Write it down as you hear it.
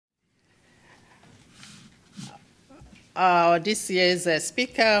This year's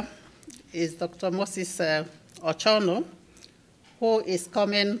speaker is Dr. Moses Ochonu, who is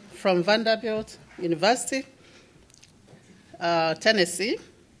coming from Vanderbilt University, Tennessee.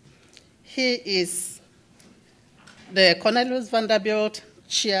 He is the Cornelius Vanderbilt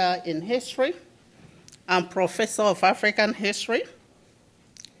Chair in History and Professor of African History.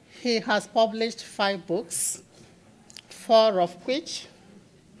 He has published 5 books, 4 of which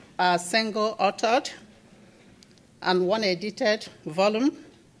are single-authored and 1 edited volume.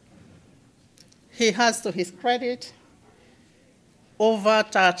 He has, to his credit, over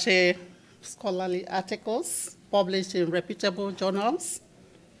 30 scholarly articles published in reputable journals,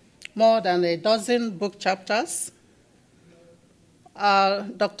 more than a dozen book chapters.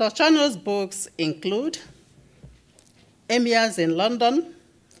 Dr. Ochonu's books include Emirs in London,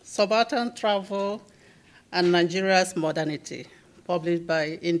 Subaltern Travel, and Nigeria's Modernity, published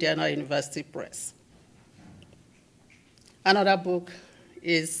by Indiana University Press. Another book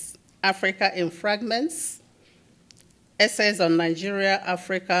is Africa in Fragments, Essays on Nigeria,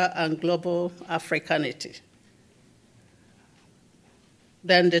 Africa, and Global Africanity.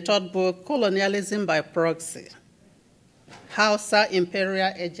 Then the 3rd book, Colonialism by Proxy, Hausa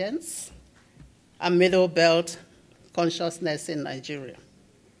Imperial Agents, and Middle Belt Consciousness in Nigeria.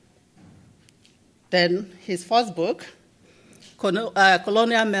 Then his 1st book, Colonial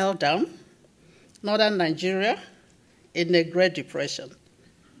Meltdown, Northern Nigeria in the Great Depression,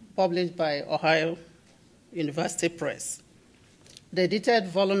 published by Ohio University Press. The edited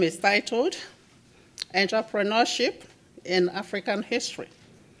volume is titled Entrepreneurship in African History,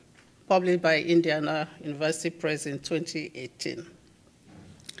 published by Indiana University Press in 2018.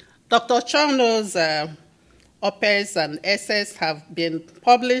 Dr. Ochonu's op-eds and essays have been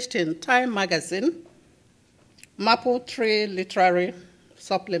published in Time Magazine, Maple Tree Literary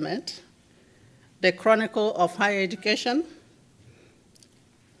Supplement, The Chronicle of Higher Education,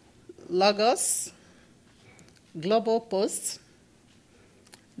 Logos, Global Post,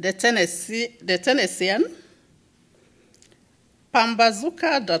 The Tennessean,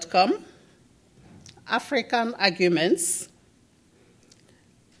 Pambazuka.com, African Arguments,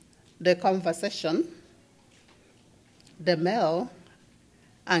 The Conversation, The Mail,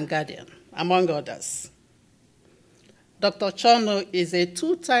 and Guardian, among others. Dr. Ochonu is a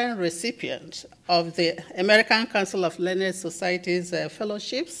 2-time recipient of the American Council of Learned Societies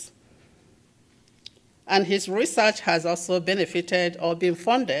fellowships, and his research has also benefited or been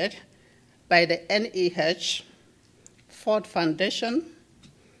funded by the NEH, Ford Foundation,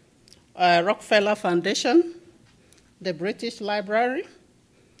 Rockefeller Foundation, the British Library,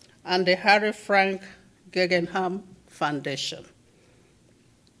 and the Harry Frank Guggenheim Foundation.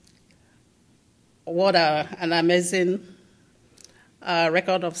 What an amazing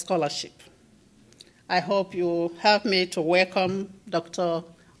record of scholarship. I hope you help me to welcome Dr.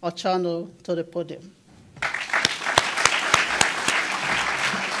 Ochonu to the podium.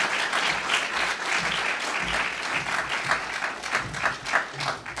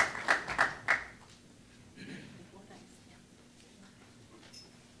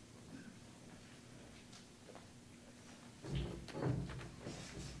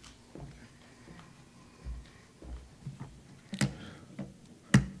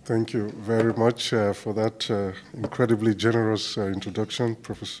 Thank you very much for that incredibly generous introduction,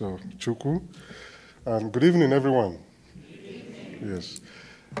 Professor Chukwu. And good evening, everyone. Good evening. Yes,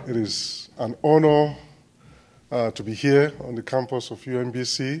 it is an honor to be here on the campus of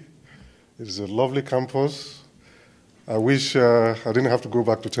UMBC. It is a lovely campus. I wish I didn't have to go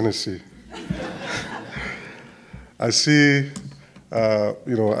back to Tennessee. I see,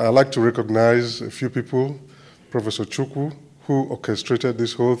 I like to recognize a few people, Professor Chukwu, who orchestrated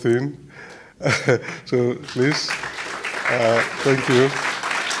this whole thing. So please, thank you.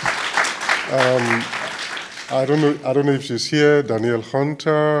 I don't know if she's here, Danielle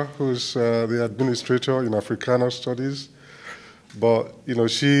Hunter, who's the administrator in Africana Studies, but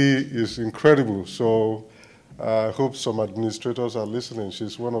she is incredible. So I hope some administrators are listening.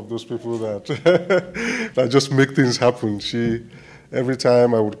 She's one of those people that that just make things happen. Every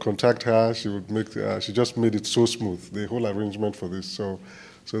time I would contact her, she would she just made it so smooth, the whole arrangement for this. So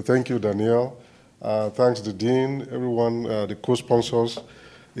thank you, Danielle. Thanks the dean, everyone, the co-sponsors.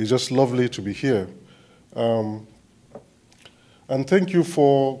 It's just lovely to be here. And thank you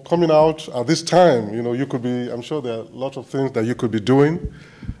for coming out at this time. You could be, I'm sure there are lots of things that you could be doing,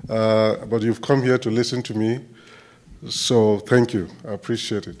 but you've come here to listen to me. So thank you, I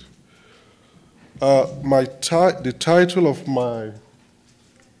appreciate it. The title of my,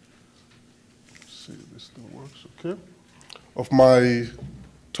 see this thing works, okay, of my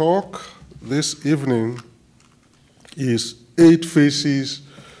talk this evening is 8 Phases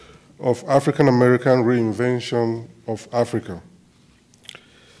of African American Reinvention of Africa.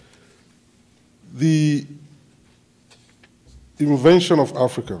 The invention of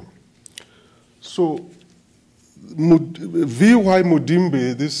Africa. So, V.Y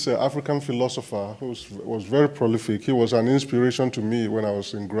Mudimbe, this African philosopher who was very prolific, he was an inspiration to me when I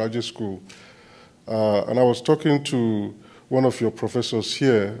was in graduate school. And I was talking to one of your professors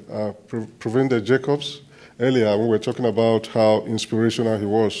here, Professor Jacobs, earlier when we were talking about how inspirational he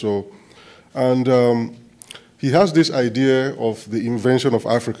was. And he has this idea of the invention of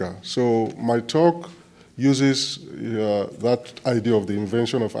Africa. So my talk uses that idea of the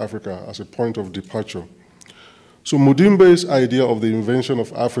invention of Africa as a point of departure. So Mudimbe's idea of the invention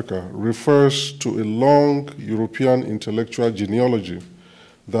of Africa refers to a long European intellectual genealogy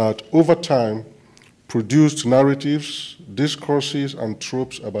that over time produced narratives, discourses, and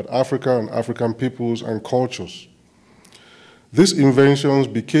tropes about Africa and African peoples and cultures. These inventions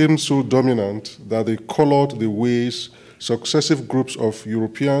became so dominant that they colored the ways successive groups of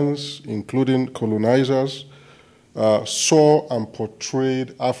Europeans, including colonizers, saw and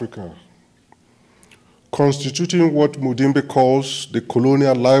portrayed Africa, constituting what Mudimbe calls the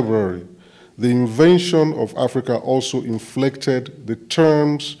colonial library. The invention of Africa also inflected the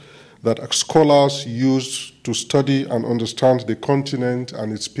terms that scholars used to study and understand the continent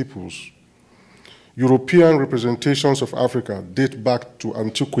and its peoples. European representations of Africa date back to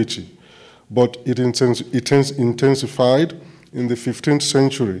antiquity, but it intensified in the 15th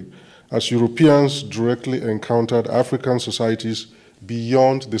century as Europeans directly encountered African societies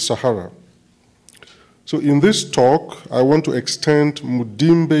beyond the Sahara. So in this talk, I want to extend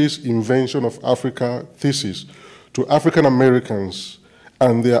Mudimbe's invention of Africa thesis to African Americans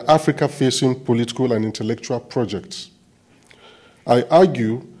and their Africa-facing political and intellectual projects. I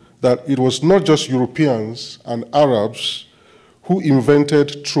argue that it was not just Europeans and Arabs who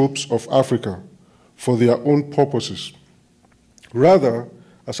invented tropes of Africa for their own purposes. Rather,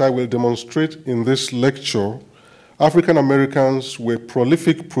 as I will demonstrate in this lecture, African Americans were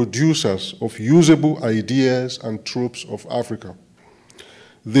prolific producers of usable ideas and tropes of Africa.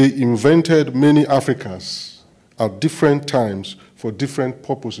 They invented many Africas at different times for different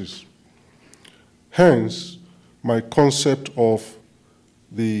purposes. Hence, my concept of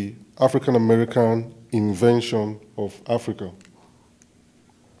the African American invention of Africa.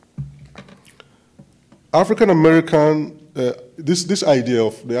 African American, this idea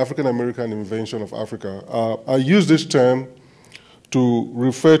of the African American invention of Africa, I use this term to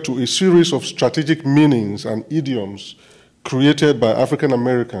refer to a series of strategic meanings and idioms created by African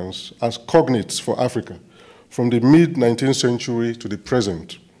Americans as cognates for Africa from the mid-19th century to the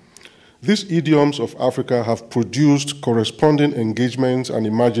present. These idioms of Africa have produced corresponding engagements and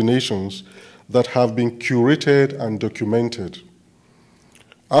imaginations that have been curated and documented.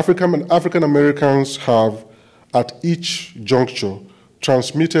 African Americans have, at each juncture,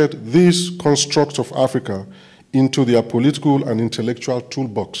 transmitted these constructs of Africa into their political and intellectual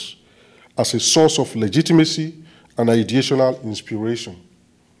toolbox as a source of legitimacy and ideational inspiration.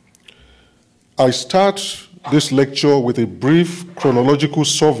 I start this lecture with a brief chronological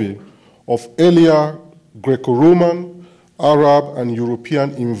survey of earlier Greco-Roman, Arab, and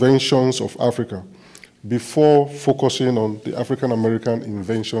European inventions of Africa before focusing on the African American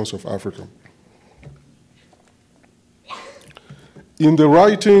inventions of Africa. In the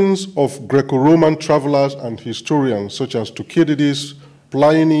writings of Greco-Roman travelers and historians such as Thucydides,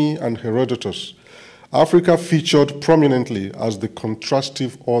 Pliny, and Herodotus, Africa featured prominently as the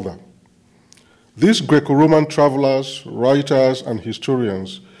contrastive other. These Greco-Roman travelers, writers, and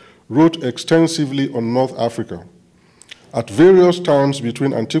historians wrote extensively on North Africa. At various times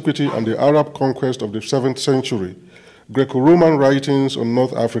between antiquity and the Arab conquest of the 7th century, Greco-Roman writings on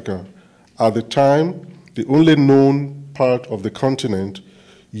North Africa, at the time the only known part of the continent,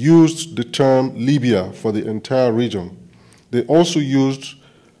 used the term Libya for the entire region. They also used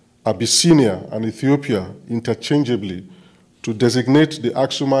Abyssinia and Ethiopia interchangeably to designate the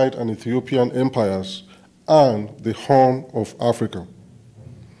Aksumite and Ethiopian empires and the Horn of Africa.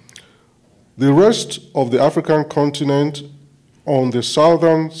 The rest of the African continent on the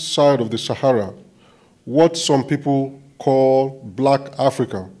southern side of the Sahara, what some people call Black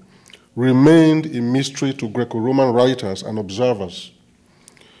Africa, remained a mystery to Greco-Roman writers and observers.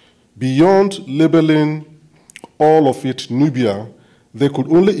 Beyond labeling all of it Nubia, they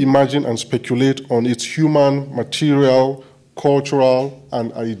could only imagine and speculate on its human, material, cultural,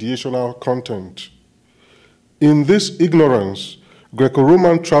 and ideational content. In this ignorance,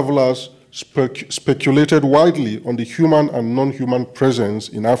 Greco-Roman travelers speculated widely on the human and non-human presence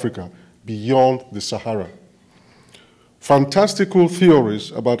in Africa beyond the Sahara. Fantastical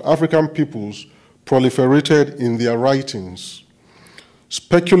theories about African peoples proliferated in their writings.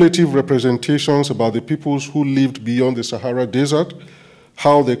 Speculative representations about the peoples who lived beyond the Sahara Desert,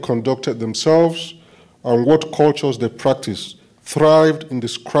 how they conducted themselves, and what cultures they practiced, thrived in the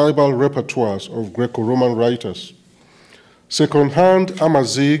scribal repertoires of Greco-Roman writers. Second-hand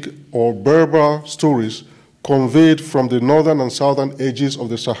Amazigh or Berber stories conveyed from the northern and southern edges of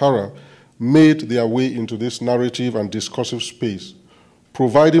the Sahara made their way into this narrative and discursive space,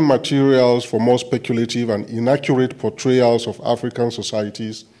 providing materials for more speculative and inaccurate portrayals of African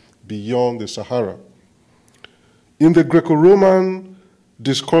societies beyond the Sahara. In the Greco-Roman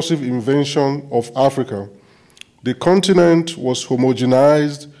discursive invention of Africa, the continent was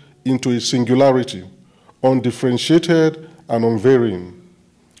homogenized into a singularity, undifferentiated and unvarying.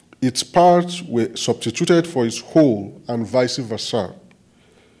 Its parts were substituted for its whole and vice versa.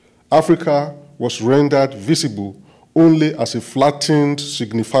 Africa was rendered visible only as a flattened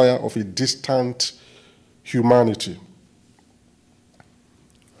signifier of a distant humanity.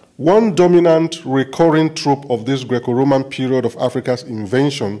 One dominant recurring trope of this Greco-Roman period of Africa's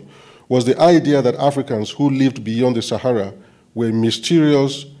invention was the idea that Africans who lived beyond the Sahara were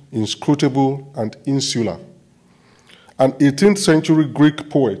mysterious, inscrutable, and insular. An 18th century Greek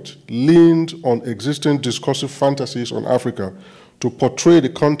poet leaned on existing discursive fantasies on Africa to portray the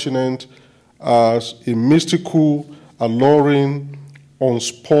continent as a mystical, alluring,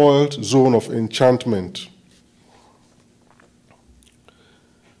 unspoiled zone of enchantment.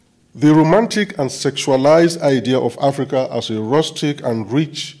 The romantic and sexualized idea of Africa as a rustic and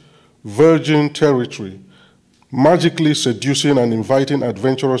rich, virgin territory, magically seducing and inviting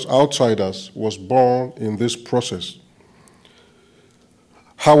adventurous outsiders, was born in this process.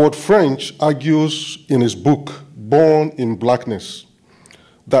 Howard French argues in his book, Born in Blackness,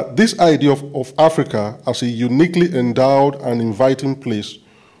 that this idea of Africa as a uniquely endowed and inviting place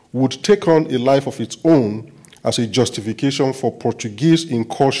would take on a life of its own as a justification for Portuguese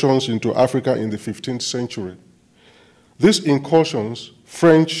incursions into Africa in the 15th century. These incursions,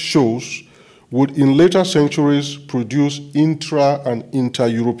 French shows, would in later centuries produce intra- and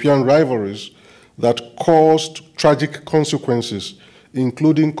inter-European rivalries that caused tragic consequences,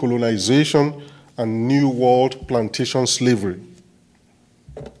 including colonization and New World plantation slavery.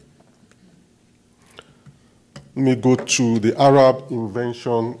 Let me go to the Arab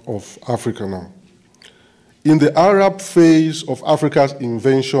invention of Africa now. In the Arab phase of Africa's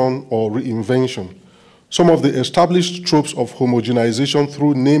invention or reinvention, some of the established tropes of homogenization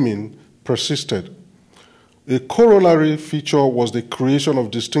through naming persisted. A corollary feature was the creation of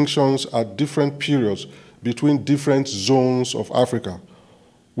distinctions at different periods between different zones of Africa,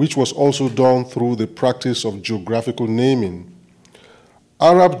 which was also done through the practice of geographical naming.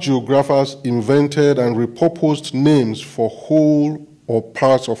 Arab geographers invented and repurposed names for whole or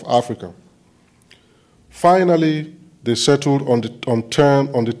parts of Africa. Finally, they settled on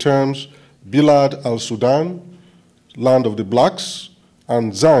the terms Bilad al-Sudan, land of the blacks,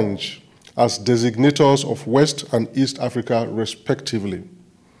 and Zanj as designators of West and East Africa, respectively.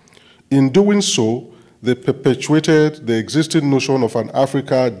 In doing so, they perpetuated the existing notion of an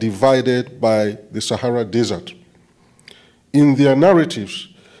Africa divided by the Sahara Desert. In their narratives,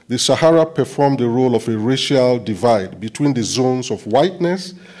 the Sahara performed the role of a racial divide between the zones of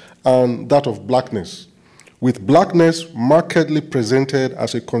whiteness and that of blackness, with blackness markedly presented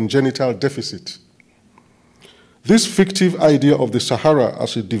as a congenital deficit. This fictive idea of the Sahara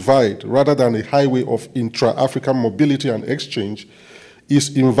as a divide rather than a highway of intra-African mobility and exchange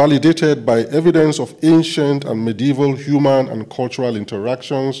is invalidated by evidence of ancient and medieval human and cultural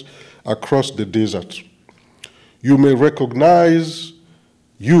interactions across the desert. You may recognize,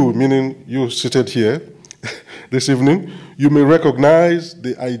 you, meaning you seated here this evening, you may recognize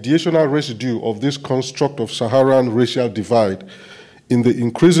the ideational residue of this construct of Saharan racial divide in the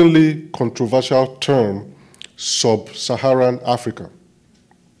increasingly controversial term sub-Saharan Africa.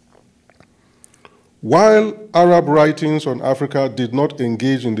 While Arab writings on Africa did not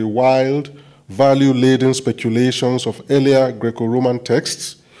engage in the wild, value-laden speculations of earlier Greco-Roman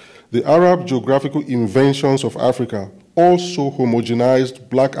texts, the Arab geographical inventions of Africa also homogenized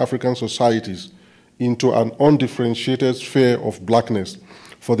black African societies into an undifferentiated sphere of blackness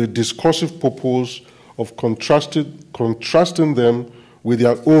for the discursive purpose of contrasting them with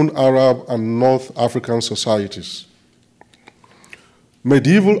their own Arab and North African societies.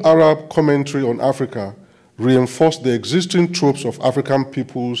 Medieval Arab commentary on Africa reinforced the existing tropes of African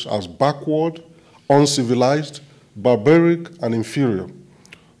peoples as backward, uncivilized, barbaric, and inferior.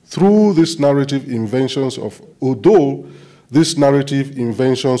 Although these narrative inventions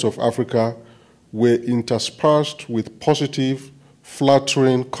of Africa were interspersed with positive,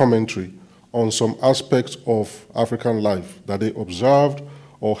 flattering commentary on some aspects of African life that they observed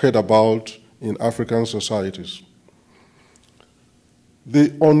or heard about in African societies.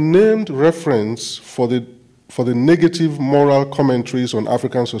 The unnamed reference for the negative moral commentaries on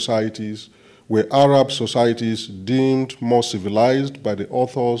African societies were Arab societies deemed more civilized by the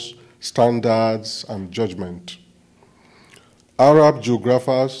author's standards and judgment. Arab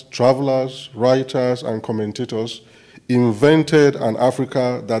geographers, travelers, writers, and commentators invented an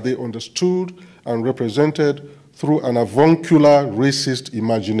Africa that they understood and represented through an avuncular racist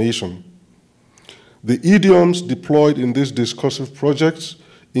imagination. The idioms deployed in these discursive projects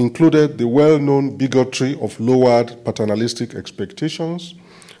included the well-known bigotry of lowered paternalistic expectations,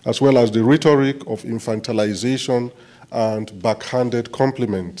 as well as the rhetoric of infantilization and backhanded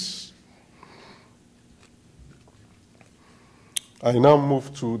compliments. I now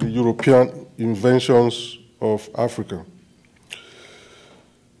move to the European inventions of Africa.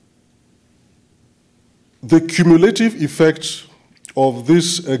 The cumulative effect of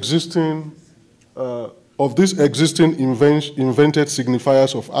this existing invented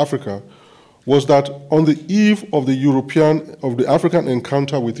signifiers of Africa was that on the eve of the African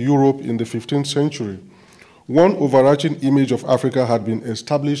encounter with Europe in the 15th century, one overarching image of Africa had been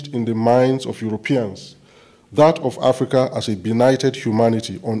established in the minds of Europeans, that of Africa as a benighted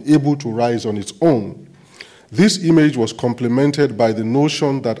humanity, unable to rise on its own. This image was complemented by the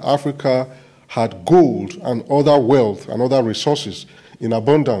notion that Africa had gold and other wealth and other resources in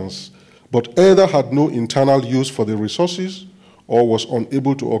abundance, but either had no internal use for the resources or was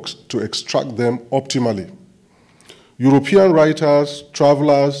unable to extract them optimally. European writers,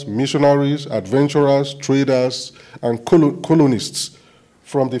 travelers, missionaries, adventurers, traders, and colonists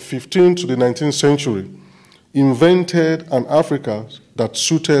from the 15th to the 19th century invented an Africa that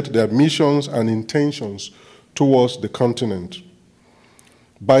suited their missions and intentions towards the continent.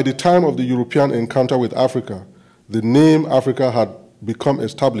 By the time of the European encounter with Africa, the name Africa had become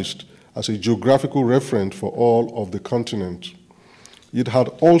established as a geographical referent for all of the continent. It had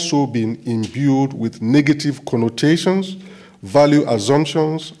also been imbued with negative connotations, value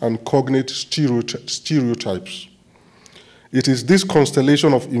assumptions, and cognate stereotypes. It is this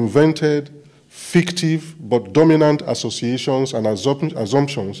constellation of invented, fictive, but dominant associations and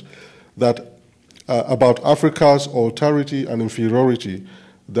assumptions that about Africa's alterity and inferiority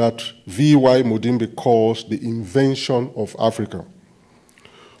that V.Y Mudimbe calls the invention of Africa.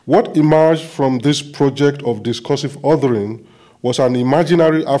 What emerged from this project of discursive othering was an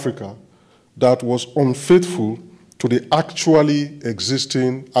imaginary Africa that was unfaithful to the actually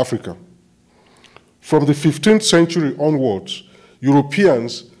existing Africa. From the 15th century onwards,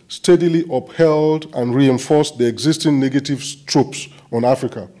 Europeans steadily upheld and reinforced the existing negative tropes on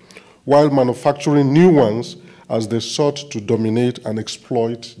Africa, while manufacturing new ones as they sought to dominate and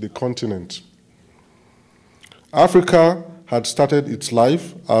exploit the continent. Africa had started its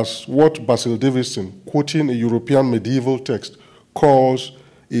life as what Basil Davidson, quoting a European medieval text, calls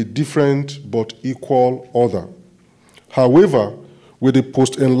a different but equal other. However, with the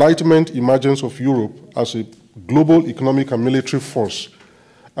post-Enlightenment emergence of Europe as a global economic and military force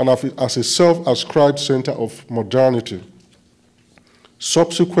and as a self-ascribed center of modernity,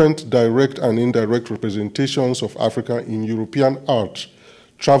 subsequent direct and indirect representations of Africa in European art,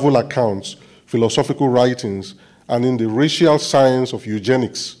 travel accounts, philosophical writings, and in the racial science of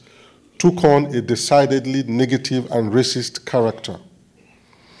eugenics took on a decidedly negative and racist character.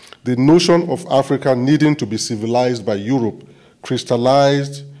 The notion of Africa needing to be civilized by Europe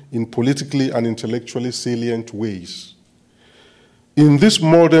crystallized in politically and intellectually salient ways. In this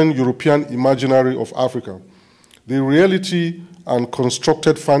modern European imaginary of Africa, the reality and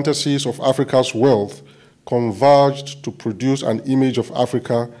constructed fantasies of Africa's wealth converged to produce an image of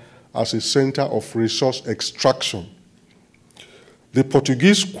Africa as a center of resource extraction. The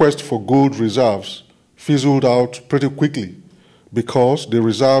Portuguese quest for gold reserves fizzled out pretty quickly because the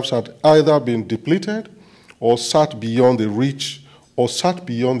reserves had either been depleted or sat beyond their reach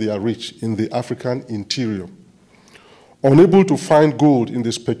in the African interior. Unable to find gold in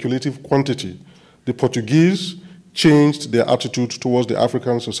the speculative quantity, the Portuguese changed their attitude towards the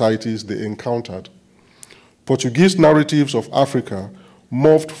African societies they encountered. Portuguese narratives of Africa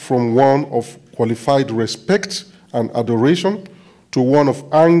morphed from one of qualified respect and adoration to one of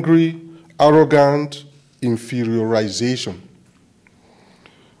angry, arrogant inferiorization.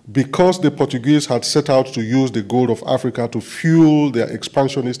 Because the Portuguese had set out to use the gold of Africa to fuel their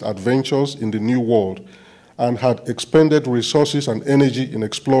expansionist adventures in the New World and had expended resources and energy in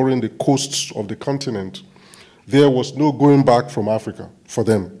exploring the coasts of the continent, there was no going back from Africa for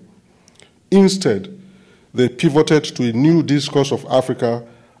them. Instead, they pivoted to a new discourse of Africa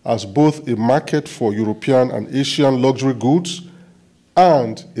as both a market for European and Asian luxury goods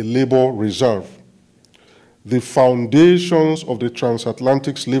and a labor reserve. The foundations of the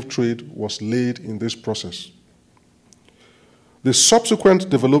transatlantic slave trade was laid in this process. The subsequent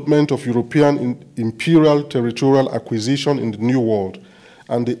development of European imperial territorial acquisition in the New World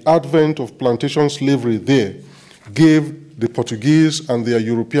and the advent of plantation slavery there gave the Portuguese and their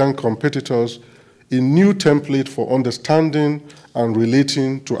European competitors a new template for understanding and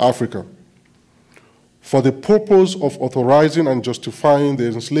relating to Africa. For the purpose of authorizing and justifying the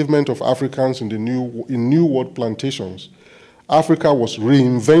enslavement of Africans in New World plantations, Africa was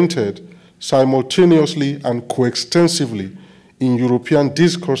reinvented simultaneously and coextensively in European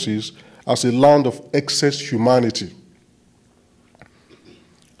discourses as a land of excess humanity.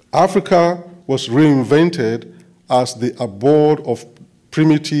 Africa was reinvented as the abode of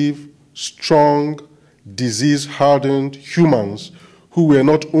primitive, strong, disease-hardened humans who were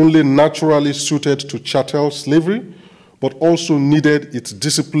not only naturally suited to chattel slavery, but also needed its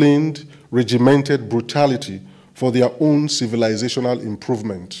disciplined, regimented brutality for their own civilizational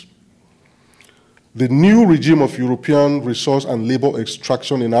improvement. The new regime of European resource and labor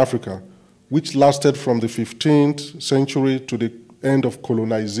extraction in Africa, which lasted from the 15th century to the end of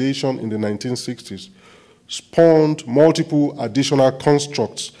colonization in the 1960s, spawned multiple additional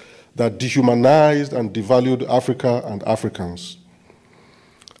constructs that dehumanized and devalued Africa and Africans.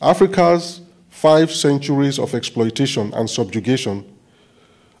 Africa's 5 centuries of exploitation and subjugation,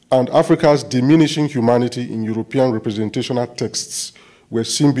 and Africa's diminishing humanity in European representational texts were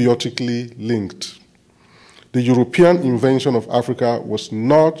symbiotically linked. The European invention of Africa was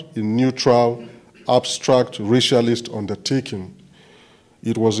not a neutral, abstract, racialist undertaking.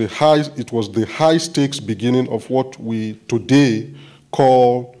 It was the high-stakes beginning of what we today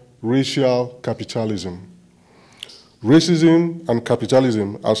call racial capitalism. Racism and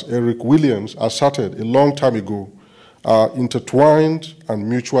capitalism, as Eric Williams asserted a long time ago, are intertwined and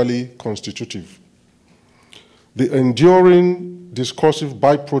mutually constitutive. The enduring discursive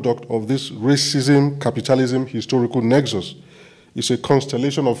byproduct of this racism-capitalism historical nexus is a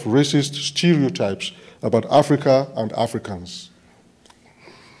constellation of racist stereotypes about Africa and Africans.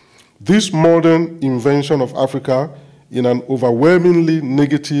 This modern invention of Africa in an overwhelmingly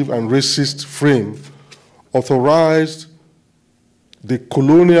negative and racist frame authorized the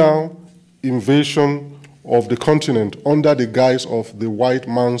colonial invasion of the continent under the guise of the white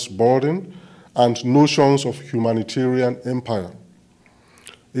man's burden and notions of humanitarian empire.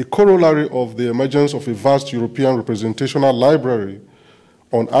 A corollary of the emergence of a vast European representational library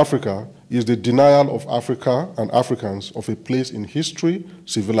on Africa is the denial of Africa and Africans of a place in history,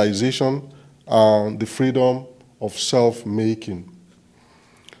 civilization, and the freedom of self-making.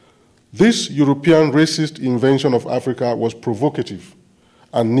 This European racist invention of Africa was provocative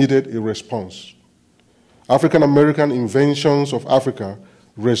and needed a response. African-American inventions of Africa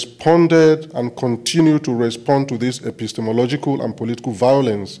responded and continue to respond to this epistemological and political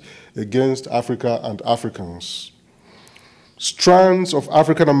violence against Africa and Africans. Strands of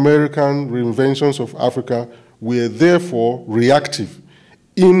African-American reinventions of Africa were therefore reactive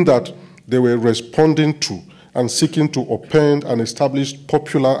in that they were responding to and seeking to upend and establish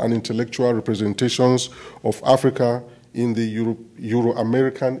popular and intellectual representations of Africa in the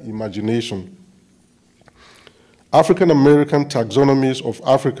Euro-American imagination. African-American taxonomies of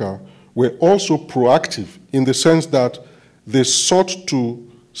Africa were also proactive in the sense that they sought to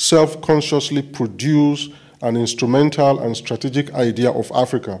self-consciously produce an instrumental and strategic idea of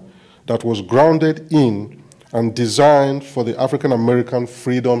Africa that was grounded in and designed for the African-American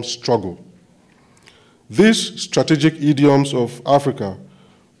freedom struggle. These strategic idioms of Africa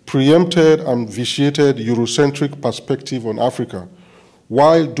preempted and vitiated Eurocentric perspective on Africa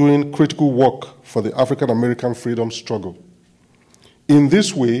while doing critical work for the African-American freedom struggle. In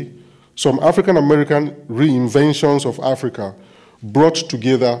this way, some African-American reinventions of Africa brought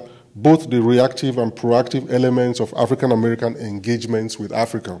together both the reactive and proactive elements of African-American engagements with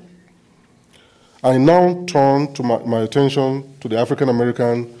Africa. I now turn to my attention to the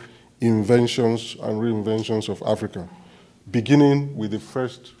African-American inventions and reinventions of Africa, beginning with the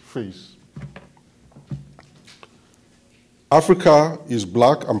first phase. Africa is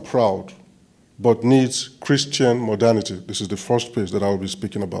black and proud, but needs Christian modernity. This is the first page that I will be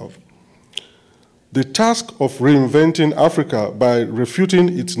speaking about. The task of reinventing Africa by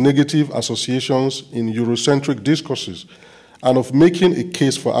refuting its negative associations in Eurocentric discourses and of making a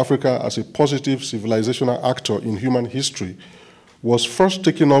case for Africa as a positive civilizational actor in human history was first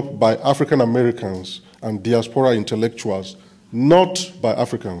taken up by African Americans and diaspora intellectuals, not by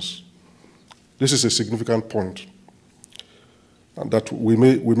Africans. This is a significant point, and that we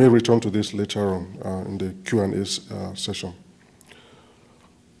may return to this later on in the Q&A session.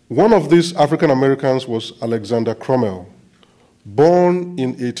 One of these African Americans was Alexander Crummell. Born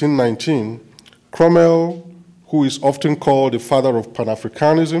in 1819, Crummell, who is often called the father of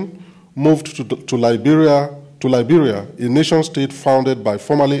Pan-Africanism, moved to Liberia, a nation-state founded by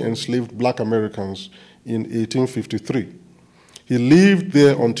formerly enslaved black Americans in 1853. He lived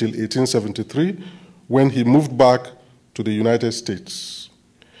there until 1873, when he moved back to the United States.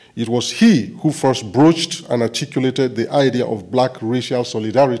 It was he who first broached and articulated the idea of black racial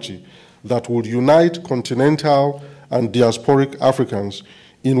solidarity that would unite continental and diasporic Africans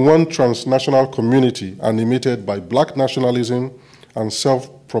in one transnational community animated by black nationalism and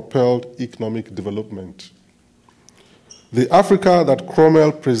self-propelled economic development. The Africa that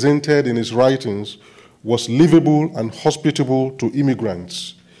Crummell presented in his writings was livable and hospitable to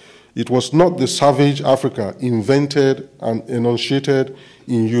immigrants. It was not the savage Africa invented and enunciated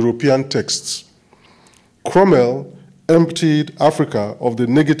in European texts. Crummell emptied Africa of the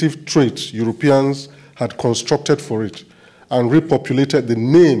negative traits Europeans had constructed for it and repopulated the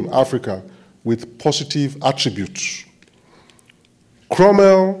name Africa with positive attributes.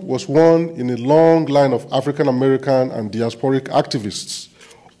 Crummell was one in a long line of African American and diasporic activists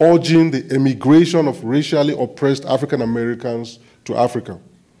urging the emigration of racially oppressed African Americans to Africa.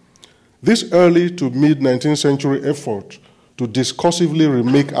 This early to mid-19th century effort to discursively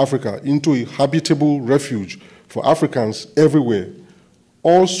remake Africa into a habitable refuge for Africans everywhere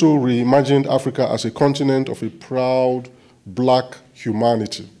also reimagined Africa as a continent of a proud black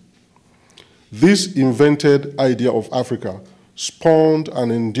humanity. This invented idea of Africa spawned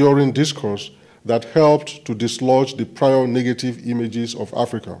an enduring discourse that helped to dislodge the prior negative images of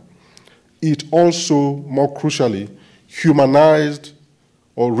Africa. It also, more crucially, humanized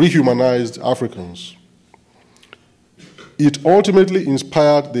or rehumanized Africans. It ultimately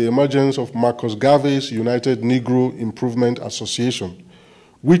inspired the emergence of Marcus Garvey's United Negro Improvement Association,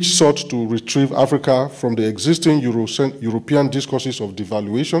 which sought to retrieve Africa from the existing European discourses of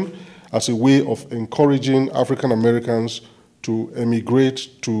devaluation as a way of encouraging African Americans to emigrate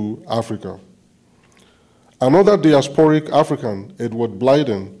to Africa. Another diasporic African, Edward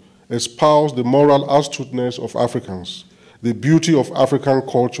Blyden, espoused the moral astuteness of Africans, the beauty of African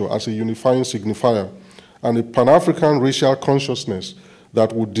culture as a unifying signifier, and a Pan-African racial consciousness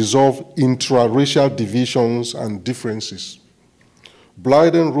that would dissolve intra-racial divisions and differences.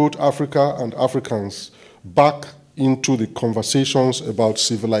 Blyden wrote Africa and Africans back into the conversations about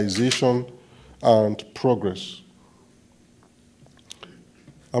civilization and progress.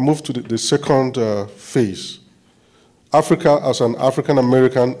 I move to the second phase, Africa as an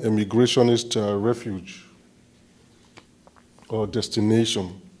African-American emigrationist refuge or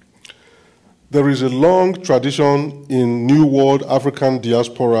destination. There is a long tradition in New World African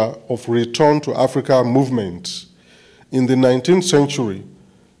diaspora of return to Africa movements. In the 19th century,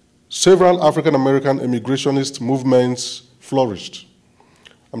 several African-American emigrationist movements flourished.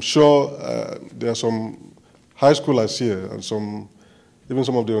 I'm sure there are some high schoolers here and even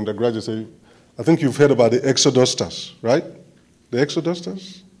some of the undergraduates say, I think you've heard about the Exodusters, right? The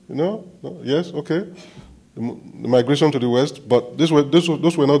Exodusters, you know? No? Yes, okay. The migration to the West, but those were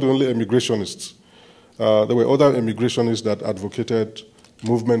not the only emigrationists. There were other emigrationists that advocated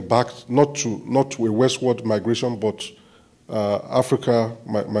movement back, not to a westward migration, but Africa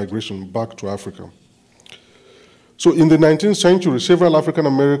migration back to Africa. So in the 19th century, several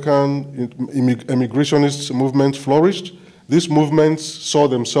African-American emigrationist movements flourished. These movements saw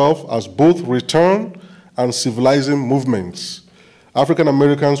themselves as both return and civilizing movements. African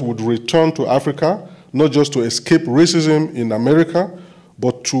Americans would return to Africa, not just to escape racism in America,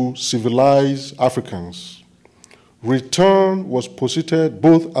 but to civilize Africans. Return was posited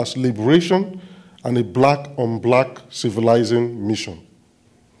both as liberation and a black-on-black civilizing mission.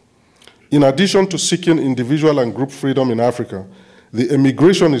 In addition to seeking individual and group freedom in Africa, the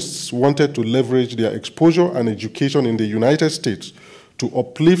emigrationists wanted to leverage their exposure and education in the United States to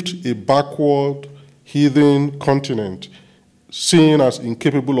uplift a backward, heathen continent seen as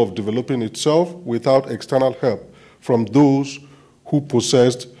incapable of developing itself without external help from those who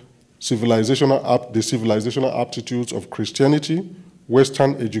possessed the civilizational aptitudes of Christianity,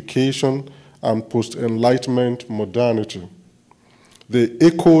 Western education, and post-Enlightenment modernity. They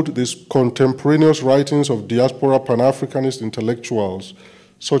echoed these contemporaneous writings of diaspora Pan-Africanist intellectuals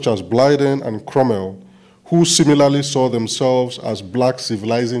such as Blyden and Crummell, who similarly saw themselves as black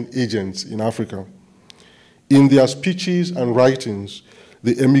civilizing agents in Africa. In their speeches and writings,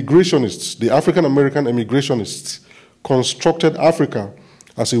 the emigrationists, the African-American emigrationists, constructed Africa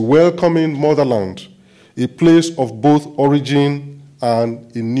as a welcoming motherland, a place of both origin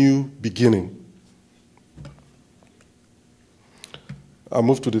and a new beginning. I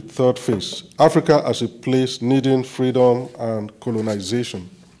move to the third phase, Africa as a place needing freedom and colonization.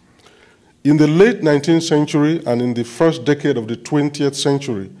 In the late 19th century and in the first decade of the 20th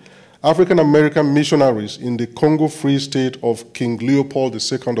century, African American missionaries in the Congo Free State of King Leopold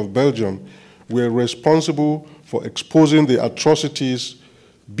II of Belgium were responsible for exposing the atrocities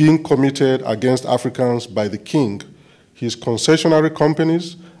being committed against Africans by the king, his concessionary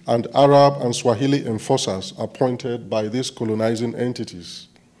companies, and Arab and Swahili enforcers appointed by these colonizing entities.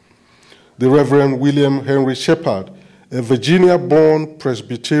 The Reverend William Henry Shepard, a Virginia-born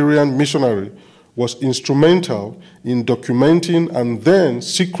Presbyterian missionary, was instrumental in documenting and then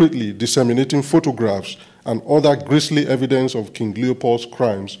secretly disseminating photographs and other grisly evidence of King Leopold's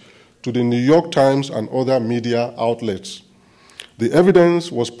crimes to the New York Times and other media outlets. The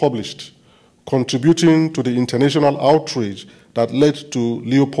evidence was published, contributing to the international outrage that led to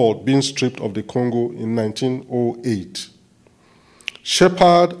Leopold being stripped of the Congo in 1908.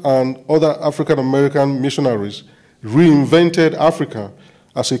 Shepard and other African-American missionaries reinvented Africa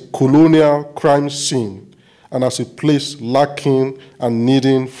as a colonial crime scene and as a place lacking and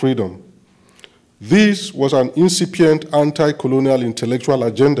needing freedom. This was an incipient anti-colonial intellectual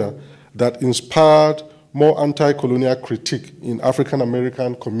agenda that inspired more anti-colonial critique in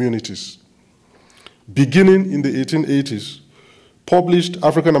African-American communities. Beginning in the 1880s, published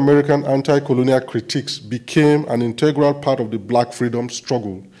African-American anti-colonial critiques became an integral part of the Black freedom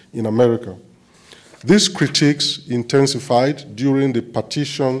struggle in America. These critiques intensified during the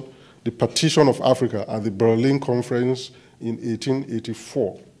partition of Africa at the Berlin Conference in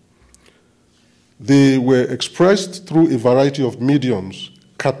 1884. They were expressed through a variety of mediums: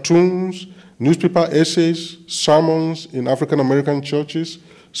 cartoons, newspaper essays, sermons in African-American churches,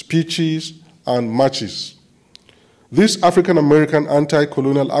 speeches, and marches. This African-American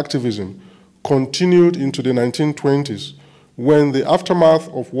anti-colonial activism continued into the 1920s when the aftermath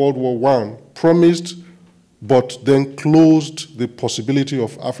of World War I promised but then closed the possibility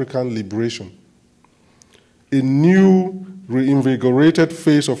of African liberation. A new, reinvigorated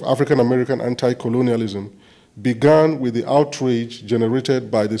phase of African-American anti-colonialism began with the outrage generated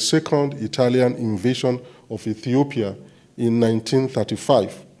by the second Italian invasion of Ethiopia in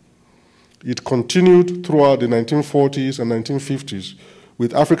 1935. It continued throughout the 1940s and 1950s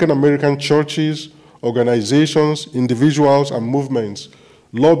with African-American churches, organizations, individuals, and movements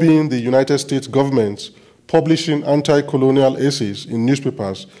lobbying the United States government, publishing anti-colonial essays in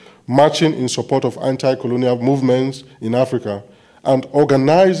newspapers, marching in support of anti-colonial movements in Africa, and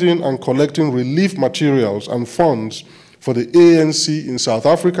organizing and collecting relief materials and funds for the ANC in South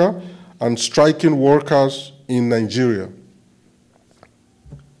Africa and striking workers in Nigeria.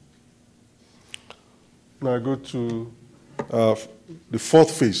 Now I go to the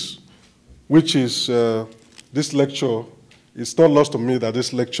fourth phase, which is this lecture. It's not lost on me that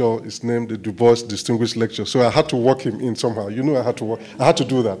this lecture is named the Du Bois Distinguished Lecture, so I had to work him in somehow. You know I had to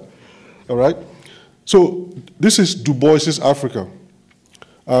do that, all right? So this is Du Bois's Africa.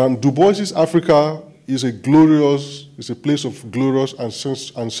 Du Bois's Africa is a place of glorious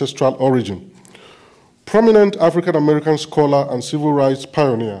ancestral origin. Prominent African-American scholar and civil rights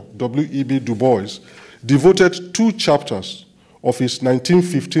pioneer, W.E.B. Du Bois, devoted 2 chapters of his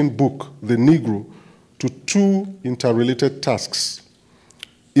 1915 book, The Negro, to 2 interrelated tasks.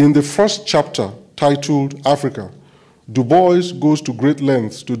 In the first chapter, titled Africa, Du Bois goes to great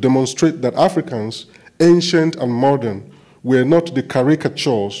lengths to demonstrate that Africans, ancient and modern, were not the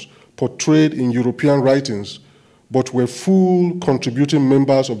caricatures portrayed in European writings, but were full contributing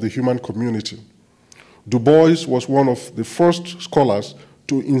members of the human community. Du Bois was one of the first scholars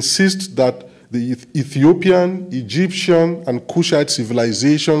to insist that the Ethiopian, Egyptian, and Kushite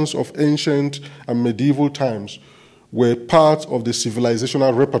civilizations of ancient and medieval times were part of the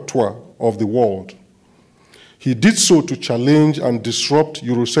civilizational repertoire of the world. He did so to challenge and disrupt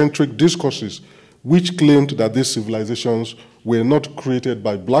Eurocentric discourses which claimed that these civilizations were not created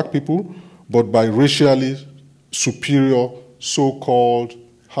by black people, but by racially superior so-called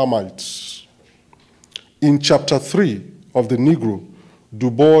Hamites. In chapter 3 of The Negro, Du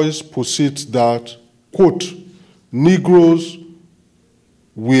Bois posits that, quote, Negroes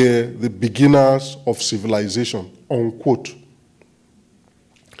were the beginners of civilization, unquote.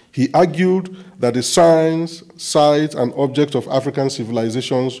 He argued that the signs, sites, and objects of African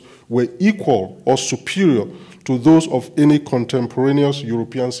civilizations were equal or superior to those of any contemporaneous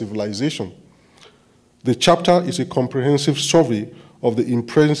European civilization. The chapter is a comprehensive survey of the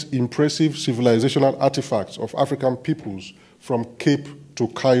impressive civilizational artifacts of African peoples from Cape to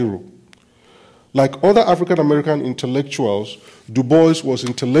Cairo. Like other African-American intellectuals, Du Bois was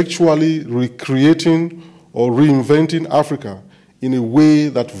intellectually recreating or reinventing Africa in a way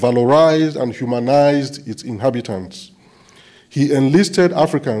that valorized and humanized its inhabitants. He enlisted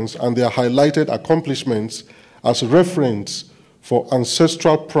Africans and their highlighted accomplishments as reference for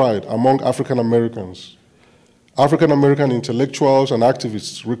ancestral pride among African Americans. African American intellectuals and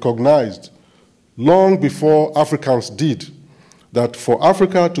activists recognized, long before Africans did, that for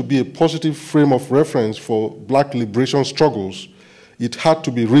Africa to be a positive frame of reference for Black liberation struggles, it had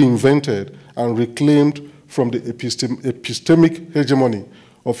to be reinvented and reclaimed from the epistemic hegemony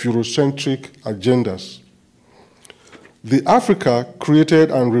of Eurocentric agendas. The Africa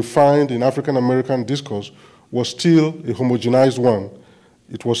created and refined in African American discourse was still a homogenized one.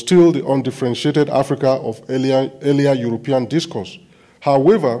 It was still the undifferentiated Africa of earlier European discourse.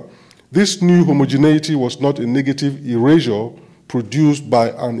 However, this new homogeneity was not a negative erasure produced by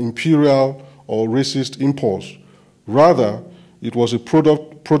an imperial or racist impulse. Rather, it was a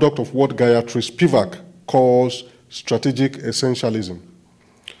product of what Gayatri Spivak calls strategic essentialism.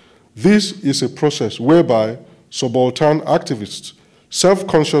 This is a process whereby subaltern activists,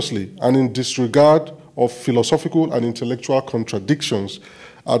 self-consciously and in disregard of philosophical and intellectual contradictions,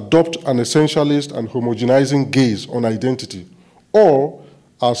 adopt an essentialist and homogenizing gaze on identity, or,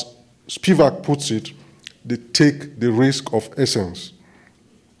 as Spivak puts it, they take the risk of essence.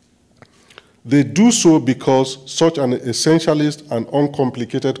 They do so because such an essentialist and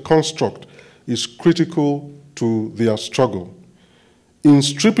uncomplicated construct is critical to their struggle. In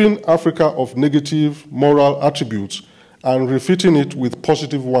stripping Africa of negative moral attributes and refitting it with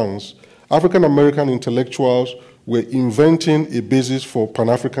positive ones, African American intellectuals were inventing a basis for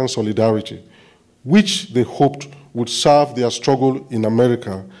Pan-African solidarity, which they hoped would serve their struggle in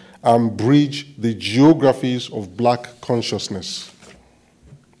America and bridge the geographies of Black consciousness.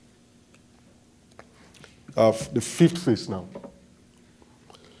 The fifth phase now.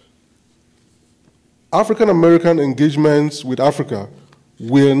 African American engagements with Africa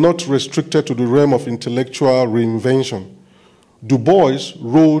were not restricted to the realm of intellectual reinvention. Du Bois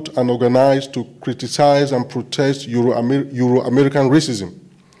wrote and organized to criticize and protest Euro-American racism,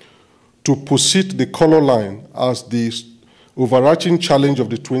 to posit the color line as the overarching challenge of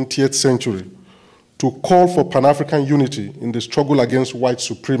the 20th century, to call for Pan-African unity in the struggle against white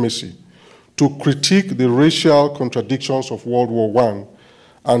supremacy, to critique the racial contradictions of World War I,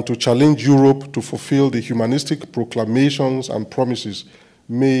 and to challenge Europe to fulfill the humanistic proclamations and promises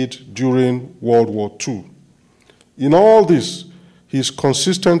made during World War II. In all this, his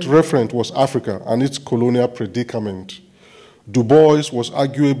consistent reference was Africa and its colonial predicament. Du Bois was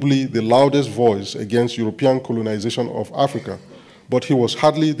arguably the loudest voice against European colonization of Africa, but he was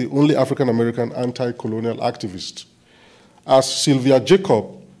hardly the only African-American anti-colonial activist. As Sylvia Jacob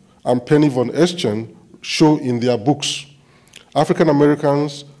and Penny von Eschen show in their books,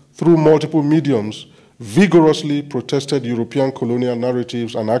 African-Americans, through multiple mediums, vigorously protested European colonial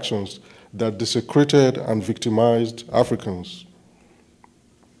narratives and actions that desecrated and victimized Africans.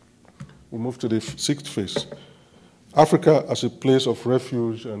 We move to the sixth phase. Africa as a place of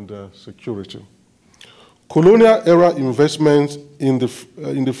refuge and security. Colonial-era investments in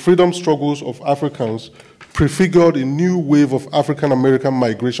the freedom struggles of Africans prefigured a new wave of African-American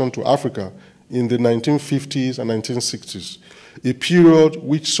migration to Africa in the 1950s and 1960s, a period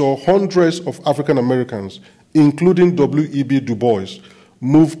which saw hundreds of African Americans, including W.E.B. Du Bois,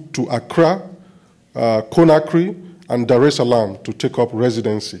 moved to Accra, Conakry, and Dar es Salaam to take up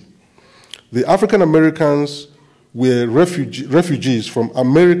residency. The African Americans were refugees from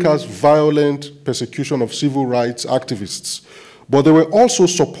America's violent persecution of civil rights activists, but they were also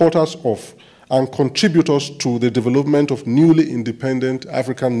supporters of and contributors to the development of newly independent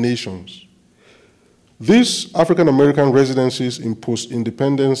African nations. These African-American residencies in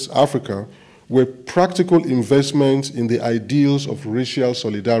post-independence Africa were practical investments in the ideals of racial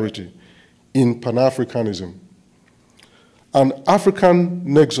solidarity, in Pan-Africanism. An African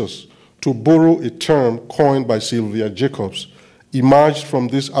nexus, to borrow a term coined by Sylvia Jacobs, emerged from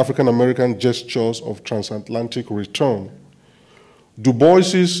these African-American gestures of transatlantic return. Du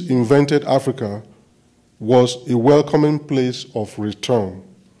Bois's invented Africa was a welcoming place of return.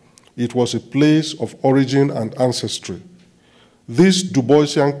 It was a place of origin and ancestry. This Du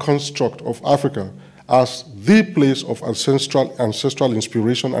Boisian construct of Africa as the place of ancestral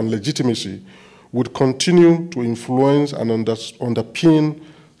inspiration and legitimacy would continue to influence and underpin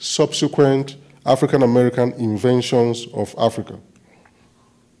subsequent African-American inventions of Africa.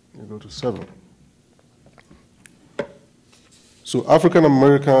 We go to 7. So Africa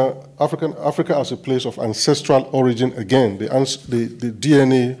as a place of ancestral origin, again, the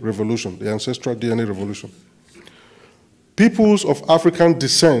DNA revolution, the ancestral DNA revolution. Peoples of African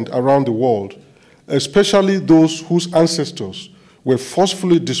descent around the world, especially those whose ancestors were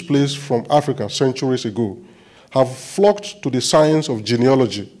forcefully displaced from Africa centuries ago, have flocked to the science of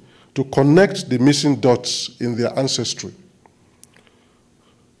genealogy to connect the missing dots in their ancestry.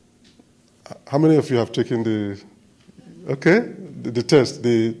 How many of you have taken the test,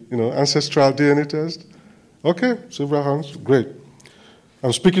 the ancestral DNA test? Okay, several hands, great.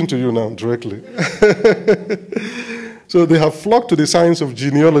 I'm speaking to you now directly. So they have flocked to the science of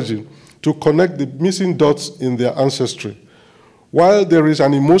genealogy to connect the missing dots in their ancestry. While there is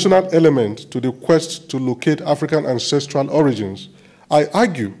an emotional element to the quest to locate African ancestral origins, I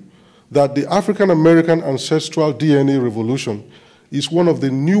argue that the African-American ancestral DNA revolution is one of the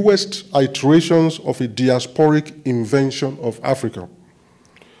newest iterations of a diasporic invention of Africa.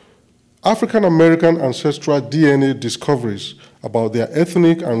 African-American ancestral DNA discoveries about their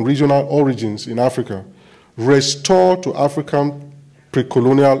ethnic and regional origins in Africa restore to African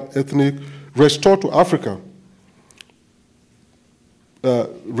pre-colonial ethnic, restore to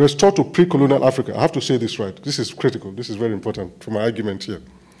pre-colonial Africa. I have to say this right. This is critical. This is very important for my argument here.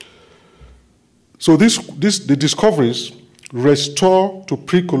 So the discoveries restore to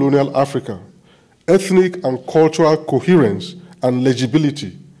pre-colonial Africa ethnic and cultural coherence and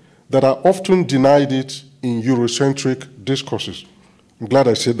legibility that are often denied it in Eurocentric discourses. I'm glad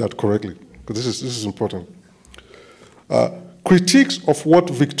I said that correctly, because this is important. Critiques of what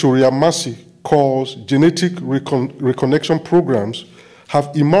Victoria Massey calls genetic reconnection programs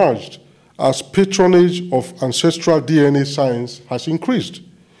have emerged as patronage of ancestral DNA science has increased.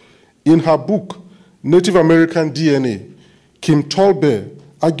 In her book, Native American DNA, Kim Tolbear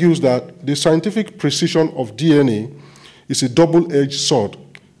argues that the scientific precision of DNA is a double-edged sword,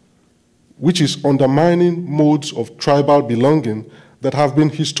 which is undermining modes of tribal belonging that have been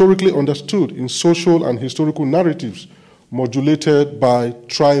historically understood in social and historical narratives modulated by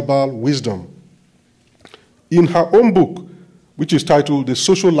tribal wisdom. In her own book, which is titled The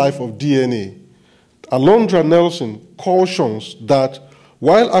Social Life of DNA, Alondra Nelson cautions that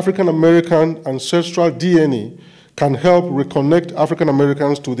while African-American ancestral DNA can help reconnect African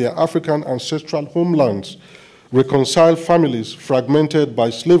Americans to their African ancestral homelands, reconcile families fragmented by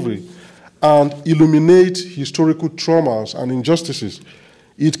slavery, and illuminate historical traumas and injustices,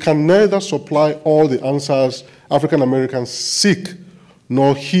 it can neither supply all the answers African Americans seek,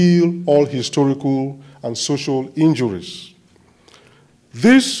 nor heal all historical and social injuries.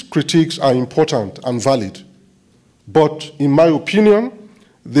 These critiques are important and valid, but in my opinion,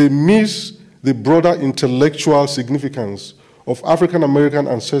 they miss the broader intellectual significance of African American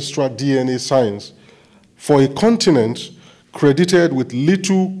ancestral DNA science for a continent credited with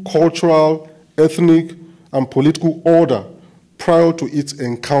little cultural, ethnic, and political order prior to its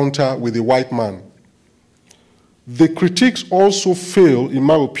encounter with the white man. The critiques also fail, in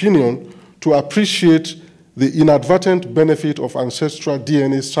my opinion, to appreciate the inadvertent benefit of ancestral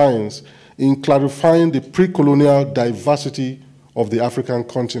DNA science in clarifying the pre-colonial diversity of the African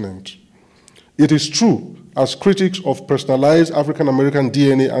continent. It is true, as critics of personalized African-American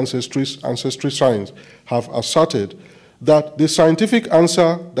DNA ancestry science have asserted, that the scientific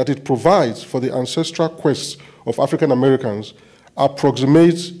answer that it provides for the ancestral quests of African Americans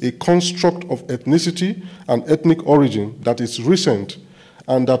approximates a construct of ethnicity and ethnic origin that is recent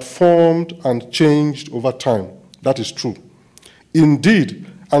and that formed and changed over time. That is true. Indeed,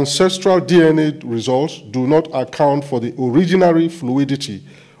 ancestral DNA results do not account for the originary fluidity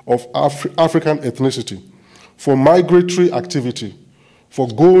of African ethnicity, for migratory activity, for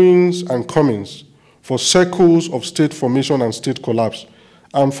goings and comings, for cycles of state formation and state collapse,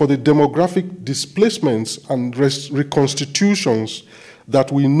 and for the demographic displacements and reconstitutions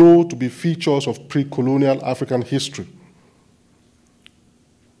that we know to be features of pre-colonial African history.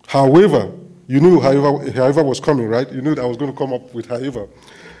 However, you knew however was coming, right? You knew that I was going to come up with however.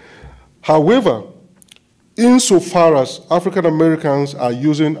 However, insofar as African Americans are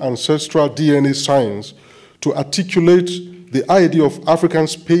using ancestral DNA science to articulate the idea of African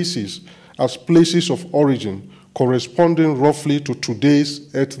spaces as places of origin corresponding roughly to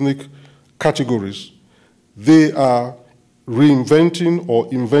today's ethnic categories, they are reinventing or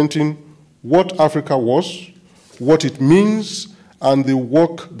inventing what Africa was, what it means, and the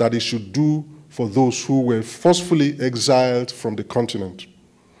work that it should do for those who were forcefully exiled from the continent.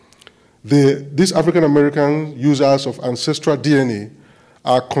 These African-American users of ancestral DNA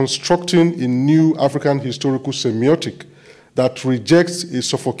are constructing a new African historical semiotic that rejects a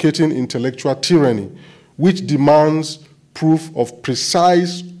suffocating intellectual tyranny which demands proof of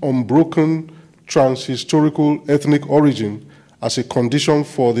precise, unbroken, transhistorical ethnic origin as a condition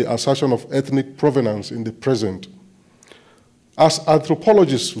for the assertion of ethnic provenance in the present. As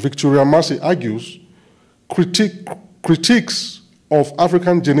anthropologist Victoria Massey argues, critiques of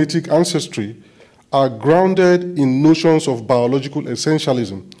African genetic ancestry are grounded in notions of biological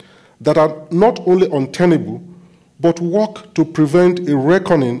essentialism that are not only untenable, but work to prevent a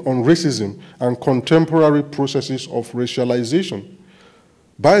reckoning on racism and contemporary processes of racialization.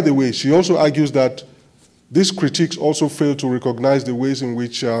 By the way, she also argues that these critiques also fail to recognize the ways in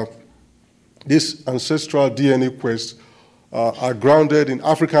which these ancestral DNA quests are grounded in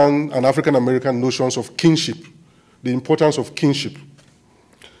African and African-American notions of kinship, the importance of kinship.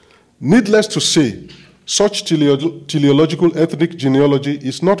 Needless to say, such teleological ethnic genealogy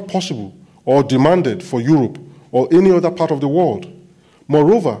is not possible or demanded for Europe or any other part of the world.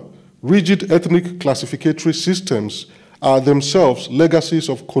 Moreover, rigid ethnic classificatory systems are themselves legacies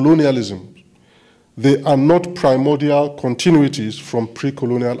of colonialism. They are not primordial continuities from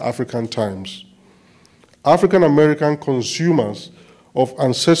pre-colonial African times. African-American consumers of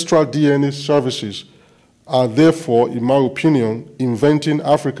ancestral DNA services are therefore, in my opinion, inventing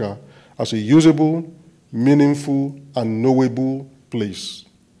Africa as a usable, meaningful, and knowable place.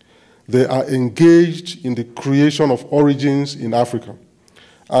 They are engaged in the creation of origins in Africa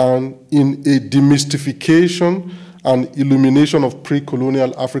and in a demystification and illumination of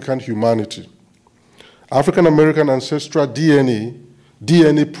pre-colonial African humanity. African-American ancestral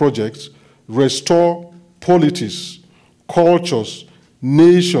DNA projects restore polities, cultures,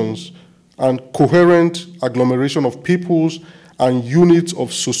 nations, and coherent agglomeration of peoples and units of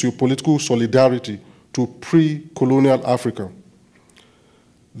sociopolitical solidarity to pre-colonial Africa.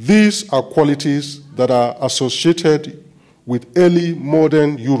 These are qualities that are associated with early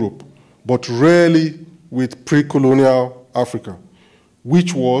modern Europe, but rarely with pre-colonial Africa,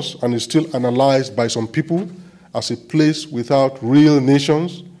 which was and is still analyzed by some people as a place without real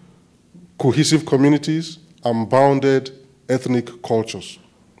nations, cohesive communities, and bounded ethnic cultures.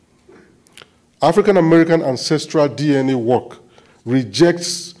 African-American ancestral DNA work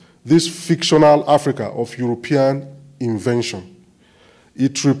rejects this fictional Africa of European invention.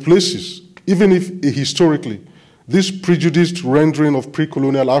 It replaces, even if historically, this prejudiced rendering of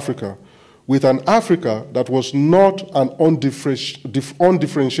pre-colonial Africa with an Africa that was not an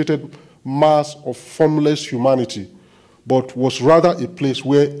undifferentiated mass of formless humanity, but was rather a place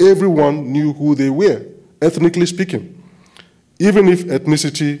where everyone knew who they were, ethnically speaking, even if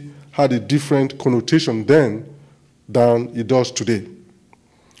ethnicity had a different connotation then than it does today.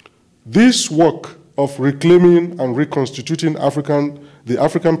 This work of reclaiming and reconstituting the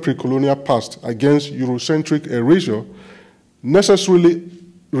African pre-colonial past against Eurocentric erasure necessarily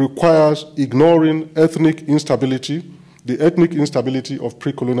requires ignoring ethnic instability, the ethnic instability of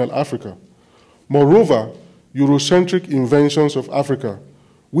pre-colonial Africa. Moreover, Eurocentric inventions of Africa,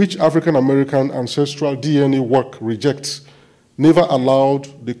 which African-American ancestral DNA work rejects, never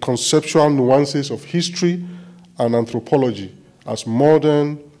allowed the conceptual nuances of history and anthropology as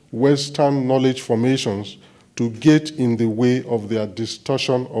modern Western knowledge formations to get in the way of their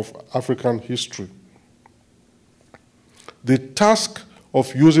distortion of African history. The task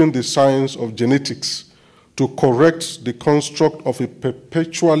of using the science of genetics to correct the construct of a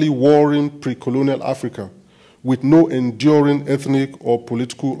perpetually warring pre-colonial Africa with no enduring ethnic or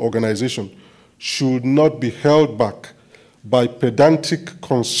political organization should not be held back by pedantic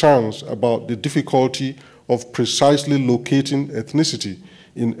concerns about the difficulty of precisely locating ethnicity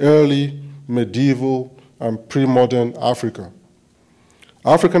in early, medieval, and pre-modern Africa.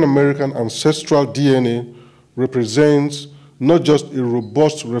 African-American ancestral DNA represents not just a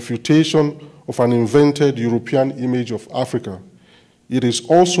robust refutation of an invented European image of Africa, it is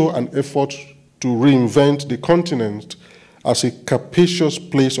also an effort to reinvent the continent as a capacious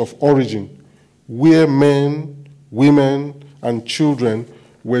place of origin where men, women, and children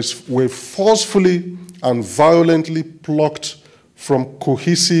were forcefully and violently plucked from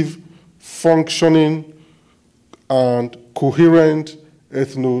cohesive, functioning, and coherent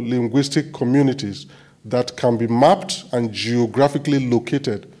ethno-linguistic communities that can be mapped and geographically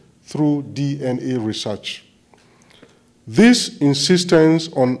located through DNA research. This insistence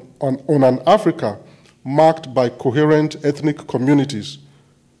on an Africa marked by coherent ethnic communities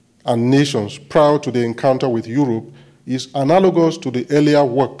and nations prior to the encounter with Europe is analogous to the earlier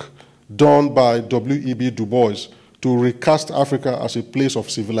work done by W.E.B. Du Bois to recast Africa as a place of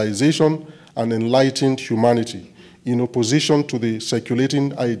civilization and enlightened humanity, in opposition to the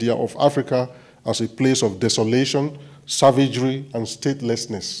circulating idea of Africa as a place of desolation, savagery, and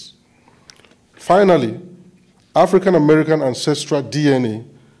statelessness. Finally, African American ancestral DNA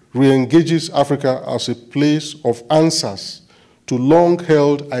re-engages Africa as a place of answers to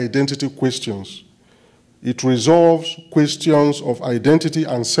long-held identity questions. It resolves questions of identity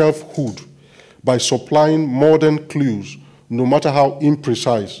and selfhood by supplying modern clues, no matter how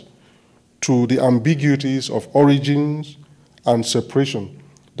imprecise, to the ambiguities of origins and separation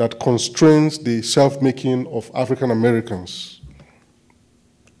that constrains the self-making of African Americans.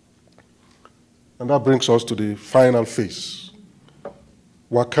 And that brings us to the final phase.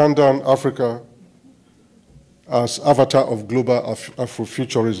 Wakandan Africa as avatar of global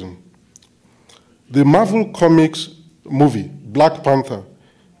Afrofuturism. The Marvel Comics movie, Black Panther,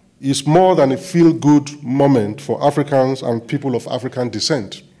 is more than a feel-good moment for Africans and people of African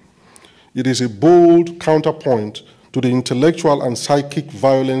descent. It is a bold counterpoint to the intellectual and psychic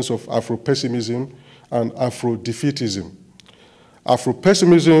violence of Afro-pessimism and Afro-defeatism.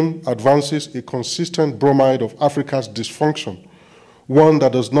 Afro-pessimism advances a consistent bromide of Africa's dysfunction, one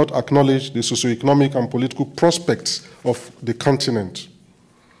that does not acknowledge the socioeconomic and political prospects of the continent.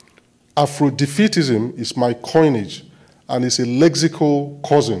 Afro-defeatism is my coinage and is a lexical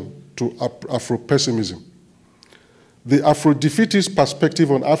cousin to Afro-pessimism. The Afro-defeatist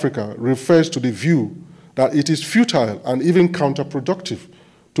perspective on Africa refers to the view that it is futile and even counterproductive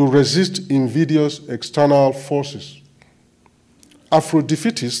to resist invidious external forces.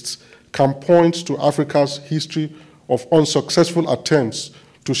 Afro-defeatists can point to Africa's history of unsuccessful attempts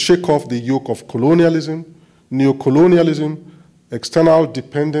to shake off the yoke of colonialism, neocolonialism, external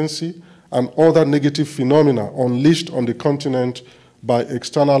dependency, and other negative phenomena unleashed on the continent by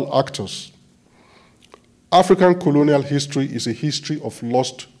external actors. African colonial history is a history of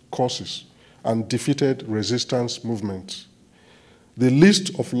lost causes and defeated resistance movements. The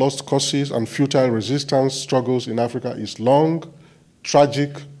list of lost causes and futile resistance struggles in Africa is long,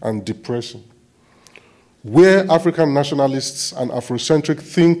 tragic, and depressing. Where African nationalists and Afrocentric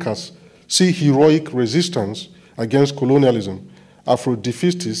thinkers see heroic resistance against colonialism,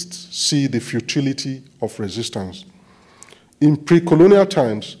 Afro-defeatists see the futility of resistance. In pre-colonial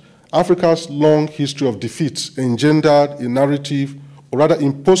times, Africa's long history of defeats engendered a narrative, or rather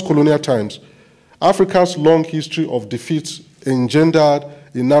in post-colonial times, Africa's long history of defeats engendered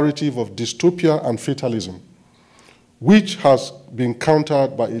a narrative of dystopia and fatalism, which has been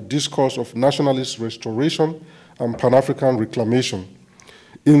countered by a discourse of nationalist restoration and Pan-African reclamation.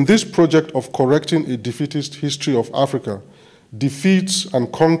 In this project of correcting a defeatist history of Africa, defeats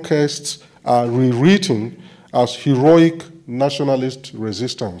and conquests are rewritten as heroic nationalist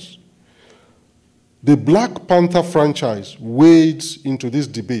resistance. The Black Panther franchise wades into this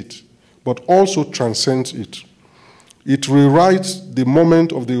debate, but also transcends it. It rewrites the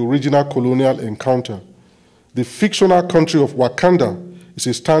moment of the original colonial encounter. The fictional country of Wakanda is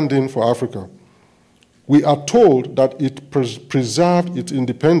a stand-in for Africa. We are told that it preserved its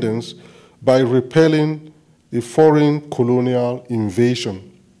independence by repelling a foreign colonial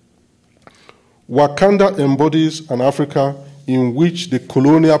invasion. Wakanda embodies an Africa in which the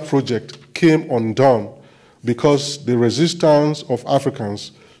colonial project came undone because the resistance of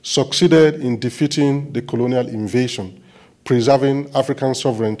Africans succeeded in defeating the colonial invasion, preserving African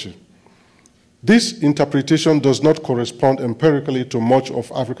sovereignty. This interpretation does not correspond empirically to much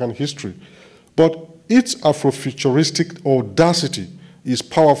of African history, but its Afrofuturistic audacity is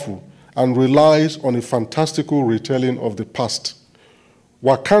powerful and relies on a fantastical retelling of the past.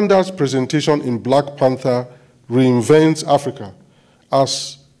 Wakanda's presentation in Black Panther reinvents Africa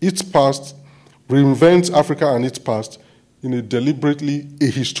as its past, reinvents Africa and its past in a deliberately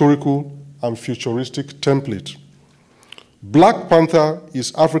ahistorical and futuristic template. Black Panther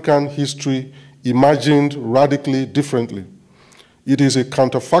is African history imagined radically differently. It is a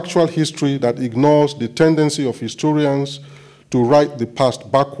counterfactual history that ignores the tendency of historians to write the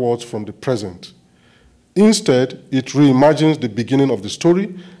past backwards from the present. Instead, it reimagines the beginning of the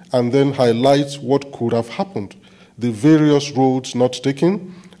story and then highlights what could have happened, the various roads not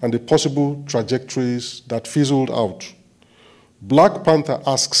taken, and the possible trajectories that fizzled out. Black Panther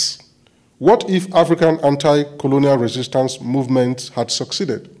asks, what if African anti-colonial resistance movements had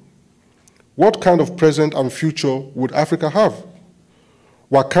succeeded? What kind of present and future would Africa have?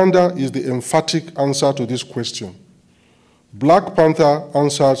 Wakanda is the emphatic answer to this question. Black Panther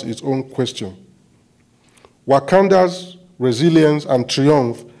answers its own question. Wakanda's resilience and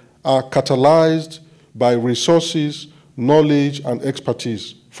triumph are catalyzed by resources, knowledge, and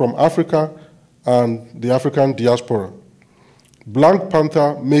expertise from Africa and the African diaspora. Black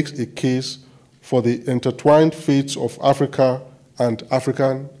Panther makes a case for the intertwined fates of Africa and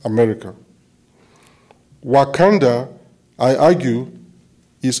African America. Wakanda, I argue,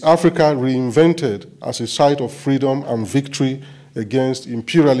 is Africa reinvented as a site of freedom and victory against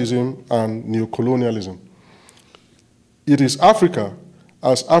imperialism and neocolonialism. It is Africa,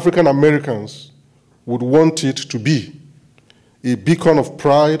 as African Americans would want it to be, a beacon of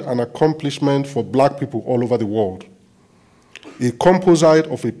pride and accomplishment for black people all over the world, a composite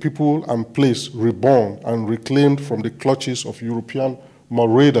of a people and place reborn and reclaimed from the clutches of European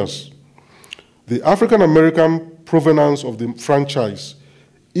marauders. The African American provenance of the franchise,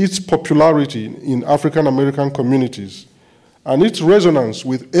 its popularity in African American communities, and its resonance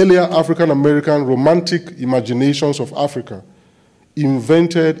with earlier African American romantic imaginations of Africa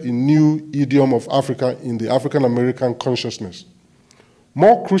invented a new idiom of Africa in the African American consciousness.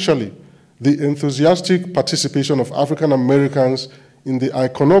 More crucially, the enthusiastic participation of African Americans in the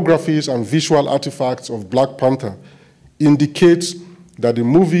iconographies and visual artifacts of Black Panther indicates that the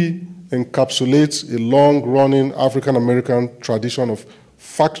movie encapsulates a long-running African American tradition of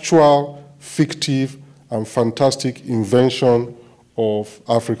factual, fictive, and fantastic invention of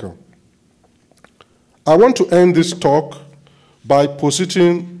Africa. I want to end this talk by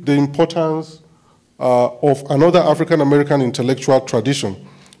positing the importance of another African American intellectual tradition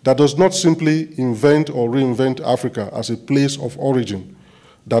that does not simply invent or reinvent Africa as a place of origin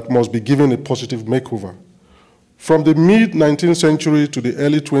that must be given a positive makeover. From the mid-19th century to the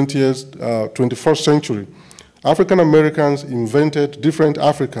early 21st century, African Americans invented different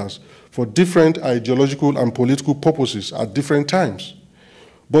Africas for different ideological and political purposes at different times.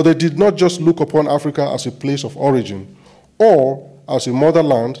 But they did not just look upon Africa as a place of origin or as a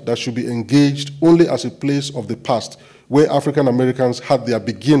motherland that should be engaged only as a place of the past where African Americans had their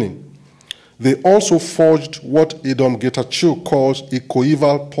beginning. They also forged what Edom Getachew calls a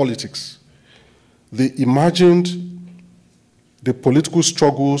coeval politics. They imagined the political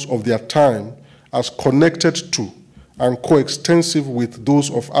struggles of their time as connected to and coextensive with those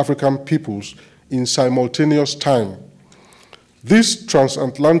of African peoples in simultaneous time. This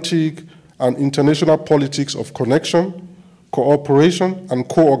transatlantic and international politics of connection, cooperation, and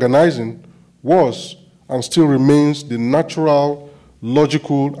co-organizing was and still remains the natural,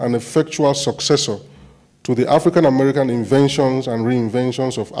 logical, and effectual successor to the African American inventions and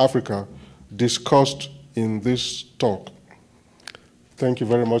reinventions of Africa discussed in this talk. Thank you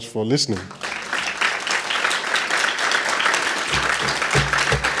very much for listening.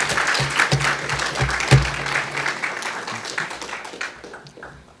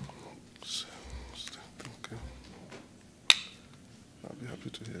 I'll be happy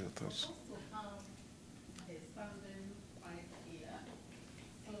to hear your thoughts.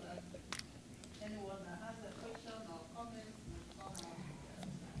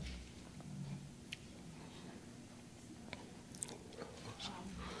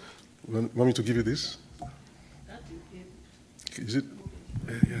 Want me to give you this? Is it?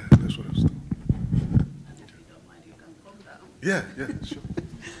 Yeah, that's what I was doing. If you don't mind, you can come down. Yeah, sure.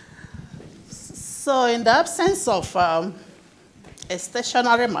 So in the absence of a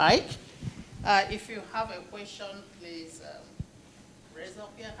stationary mic, if you have a question, please raise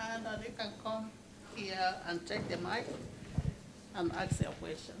up your hand and you can come here and take the mic and ask your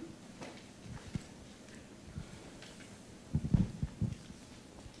question.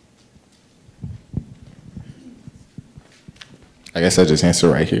 I guess I just answer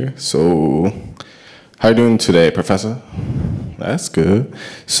right here. So, how are you doing today, Professor? That's good.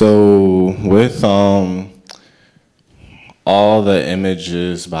 So, with all the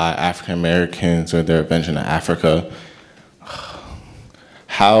images by African Americans or their invention of Africa,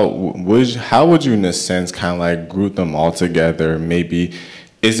 how would you, in a sense, kind of like group them all together? Maybe,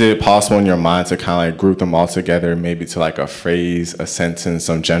 is it possible in your mind to kind of like group them all together, maybe to like a phrase, a sentence,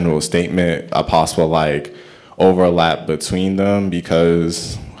 some general statement, a possible like overlap between them?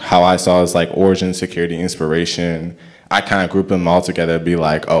 Because how I saw is like origin, security, inspiration. I kind of group them all together, be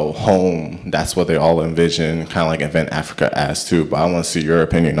like, oh, home, that's what they all envision, kind of like invent Africa as too. But I want to see your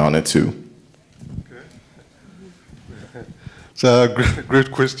opinion on it too. Okay. It's a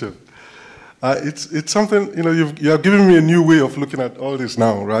great question. It's something, you know, you have given me a new way of looking at all this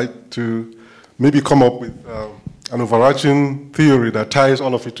now, right? To maybe come up with an overarching theory that ties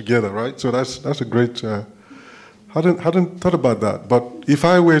all of it together, right? So that's a great. Hadn't thought about that. But if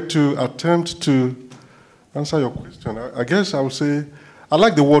I were to attempt to answer your question, I guess I would say I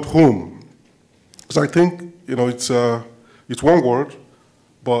like the word home, because I think, you know, it's one word,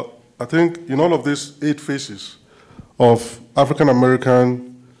 but I think in all of these 8 phases of African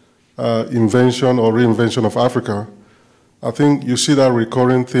American invention or reinvention of Africa, I think you see that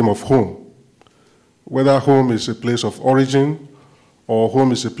recurring theme of home. Whether home is a place of origin, or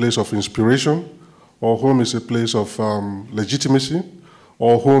home is a place of inspiration, or home is a place of legitimacy,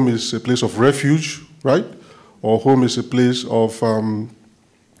 or home is a place of refuge, right? Or home is a place of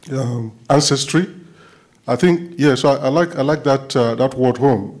ancestry. I think, yeah, so I like that word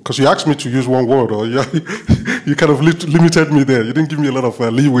home, because you asked me to use one word, or you kind of limited me there. You didn't give me a lot of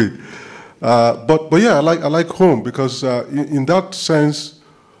leeway. But yeah, I like home, because in that sense,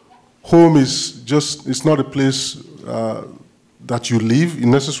 home is it's not a place that you live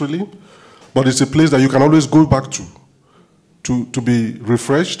in necessarily, but it's a place that you can always go back to be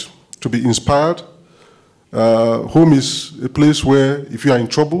refreshed, to be inspired. Home is a place where if you are in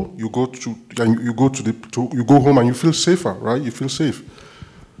trouble, you go home and you feel safer, right? You feel safe.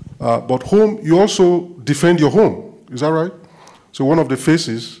 But home, you also defend your home. Is that right? So one of the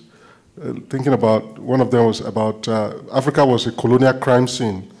phases, thinking about, one of them was about Africa was a colonial crime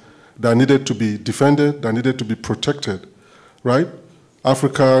scene that needed to be defended, that needed to be protected, right?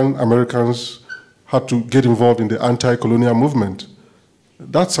 African Americans had to get involved in the anti-colonial movement.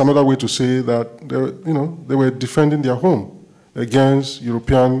 That's another way to say that they were defending their home against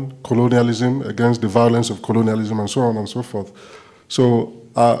European colonialism, against the violence of colonialism, and so on and so forth. So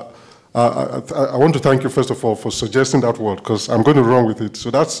I want to thank you, first of all, for suggesting that word, because I'm going to run with it.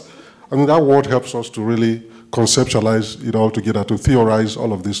 So that word helps us to really conceptualize it all together, to theorize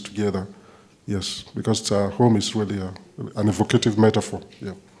all of this together. Yes, because home is really an evocative metaphor.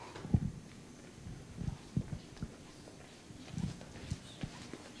 Yeah.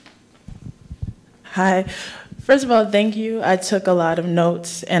 Hi. First of all, thank you. I took a lot of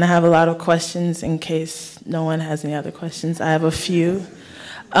notes, and I have a lot of questions in case no one has any other questions. I have a few.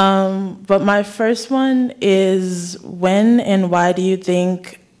 But my first one is, when and why do you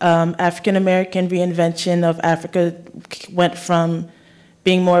think African-American reinvention of Africa went from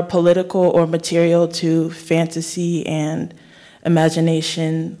being more political or material to fantasy and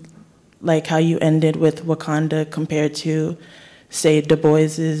imagination, like how you ended with Wakanda compared to, say, Du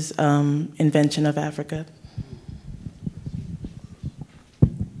Bois's Invention of Africa?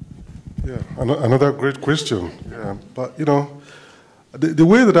 Yeah, another great question. Yeah, but the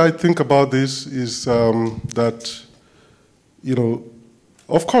way that I think about this is that,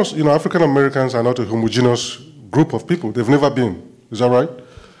 of course, African Americans are not a homogeneous group of people. They've never been. Is that right?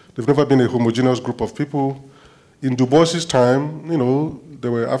 They've never been a homogeneous group of people. In Du Bois's time,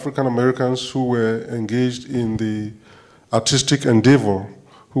 there were African Americans who were engaged in the artistic endeavor,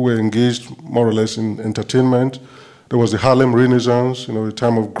 who were engaged more or less in entertainment. There was the Harlem Renaissance, a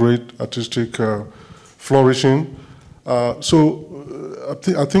time of great artistic flourishing. So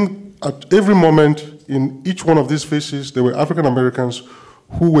I think at every moment in each one of these phases, there were African Americans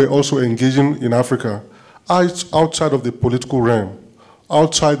who were also engaging in Africa outside of the political realm,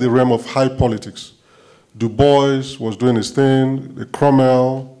 outside the realm of high politics. Du Bois was doing his thing, the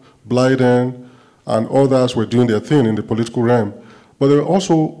Cromwell, Blyden, and others were doing their thing in the political realm. But there were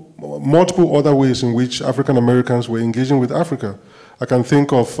also multiple other ways in which African Americans were engaging with Africa. I can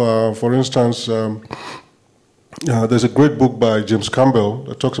think of, for instance, there's a great book by James Campbell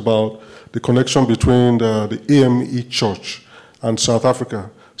that talks about the connection between the AME Church and South Africa.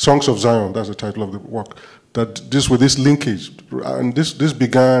 Songs of Zion, that's the title of the work. That this with this linkage, and this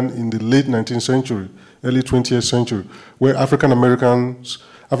began in the late 19th century, early 20th century, where African American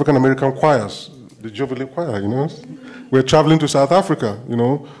choirs, the Jubilee Choir, were traveling to South Africa,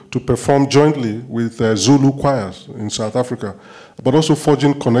 to perform jointly with Zulu choirs in South Africa, but also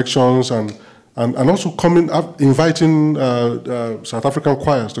forging connections and also inviting South African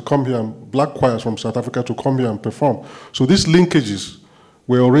choirs to come here, and black choirs from South Africa to come here and perform. So these linkages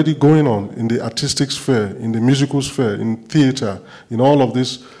were already going on in the artistic sphere, in the musical sphere, in theater, in all of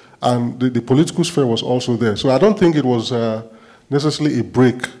this, and the political sphere was also there. So I don't think it was necessarily a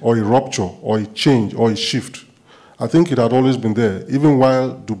break or a rupture or a change or a shift. I think it had always been there, even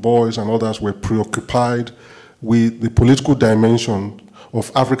while Du Bois and others were preoccupied with the political dimension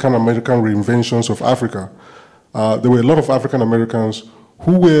of African American reinventions of Africa. There were a lot of African Americans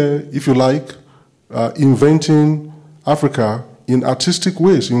who were, if you like, inventing Africa in artistic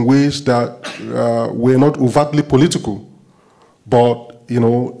ways, in ways that were not overtly political, but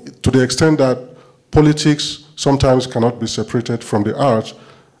to the extent that politics sometimes cannot be separated from the arts.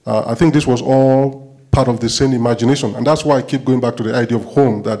 I think this was all part of the same imagination, and that's why I keep going back to the idea of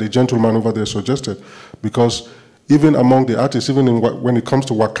home that the gentleman over there suggested, because even among the artists, even when it comes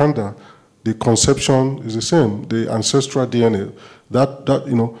to Wakanda, the conception is the same, the ancestral DNA. That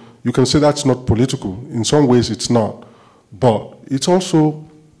you can say that's not political. In some ways, it's not, but it's also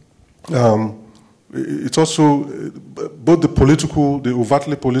both the political, the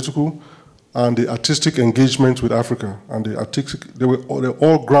overtly political, and the artistic engagement with Africa, and they're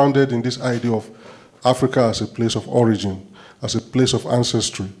all grounded in this idea of Africa as a place of origin. as a place of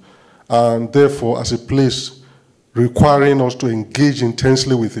ancestry, and therefore as a place requiring us to engage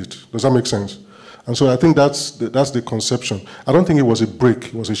intensely with it. Does that make sense? And so I think that's the conception. I don't think it was a break,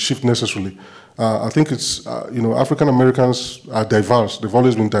 it was a shift necessarily. I think it's, African Americans are diverse. They've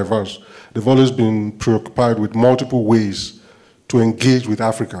always been diverse. They've always been preoccupied with multiple ways to engage with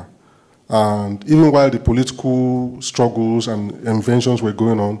Africa. And even while the political struggles and inventions were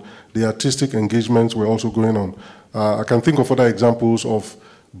going on, the artistic engagements were also going on. I can think of other examples of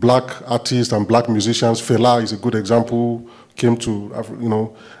black artists and black musicians. Fela is a good example, came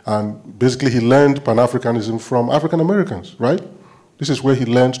to, and basically he learned Pan-Africanism from African Americans, right? This is where he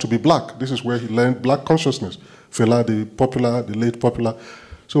learned to be black. This is where he learned black consciousness. Fela, the late popular.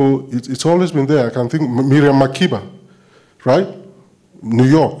 So it's always been there. I can think Miriam Makeba, right? New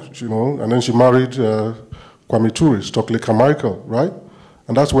York, and then she married Kwame Ture, Stockley Carmichael, right?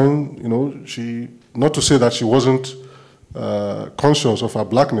 And that's when, she, not to say that she wasn't conscious of her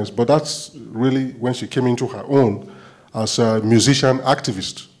blackness, but that's really when she came into her own as a musician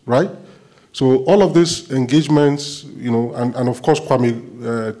activist, right? So all of these engagements, and of course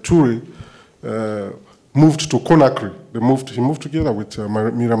Kwame Ture moved to Conakry. He moved together with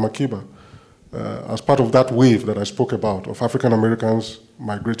Miriam Makeba as part of that wave that I spoke about of African Americans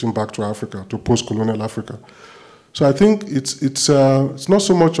migrating back to Africa, to post-colonial Africa. So I think it's not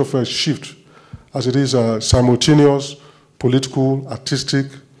so much of a shift as it is a simultaneous political, artistic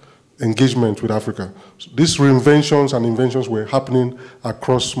engagement with Africa. So these reinventions and inventions were happening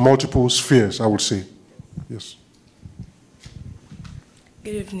across multiple spheres, I would say. Yes.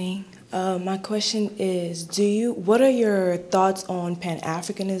 Good evening. My question is, what are your thoughts on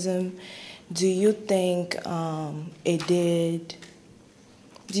Pan-Africanism? Do you think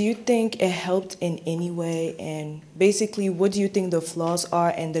do you think it helped in any way? And basically, what do you think the flaws are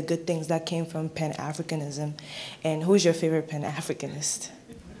and the good things that came from Pan-Africanism? And who's your favorite Pan-Africanist?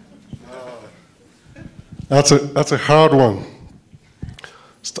 That's a hard one.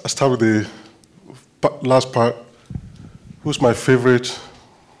 I'll start with the last part. Who's my favorite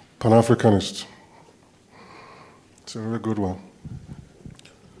Pan-Africanist? It's a very good one.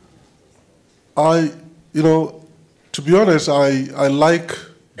 To be honest, I like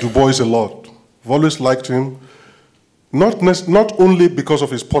Du Bois a lot. I've always liked him, not only because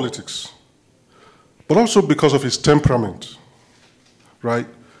of his politics, but also because of his temperament, right?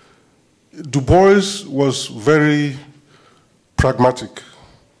 Du Bois was very pragmatic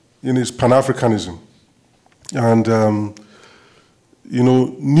in his Pan-Africanism and,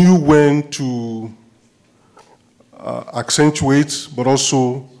 knew when to accentuate, but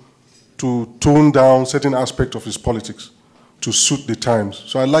also to tone down certain aspects of his politics to suit the times.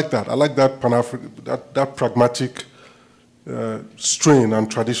 So I like that. I like that that pragmatic strain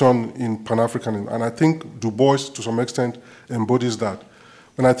and tradition in Pan-Africanism. And I think Du Bois, to some extent, embodies that.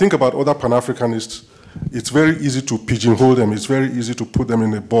 When I think about other Pan-Africanists, it's very easy to pigeonhole them. It's very easy to put them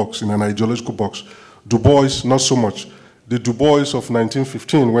in a box, in an ideological box. Du Bois, not so much. The Du Bois of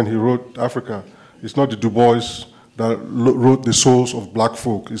 1915, when he wrote Africa, it's not the Du Bois that wrote the souls of black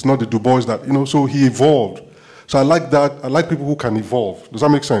folk. It's not the Du Bois that, so he evolved. So I like that. I like people who can evolve. Does that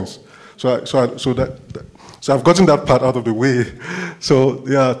make sense? So I've gotten that part out of the way. So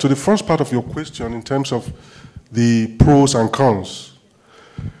yeah, to the first part of your question in terms of the pros and cons.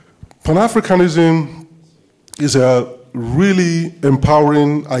 Pan-Africanism is a really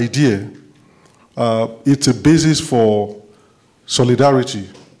empowering idea. It's a basis for solidarity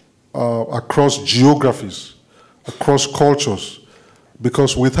across geographies, across cultures,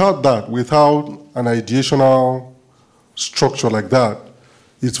 because without that, without an ideational structure like that,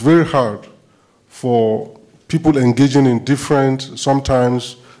 it's very hard for people engaging in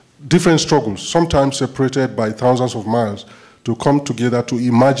sometimes different struggles, sometimes separated by thousands of miles, to come together to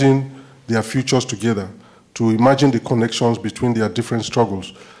imagine their futures together, to imagine the connections between their different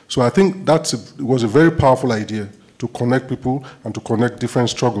struggles. So I think was a very powerful idea, to connect people and to connect different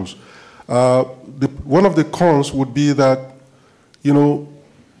struggles. One of the cons would be that,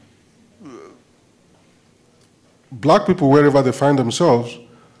 black people, wherever they find themselves,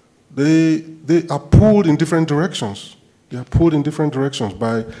 they are pulled in different directions. They are pulled in different directions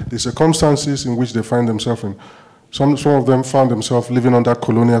by the circumstances in which they find themselves in. Some of them found themselves living under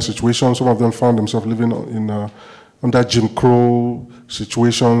colonial situations. Some of them found themselves living under Jim Crow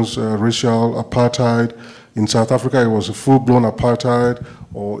situations, racial apartheid. In South Africa, it was a full-blown apartheid,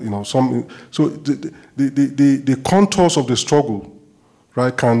 or So the contours of the struggle,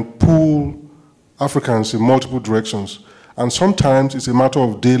 right, can pull Africans in multiple directions, and sometimes it's a matter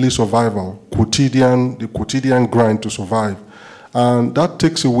of daily survival, the quotidian grind to survive. And that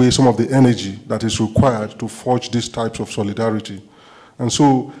takes away some of the energy that is required to forge these types of solidarity. And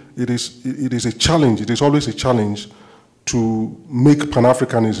so it is a challenge, it is always a challenge to make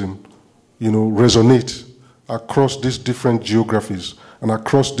Pan-Africanism, resonate across these different geographies and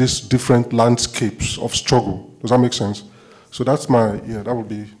across these different landscapes of struggle. Does that make sense? So that's that would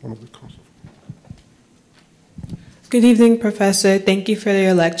be one of the concepts. Good evening, Professor. Thank you for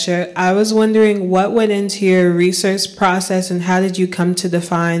your lecture. I was wondering what went into your research process and how did you come to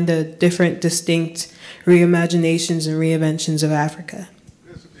define the different distinct reimaginations and reinventions of Africa?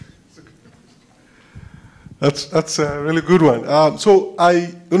 That's a really good one. So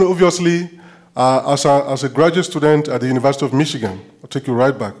obviously, as a graduate student at the University of Michigan, I'll take you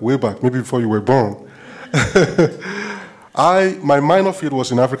right back, way back, maybe before you were born. My minor field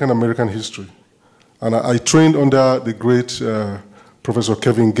was in African American history. And I trained under the great Professor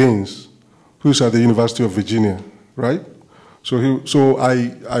Kevin Gaines, who's at the University of Virginia, right? So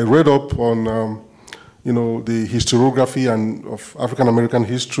I read up on, the historiography of African American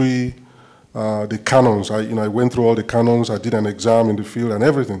history, the canons. I went through all the canons. I did an exam in the field and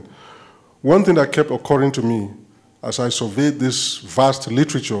everything. One thing that kept occurring to me as I surveyed this vast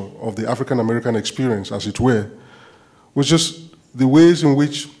literature of the African American experience, as it were, was just the ways in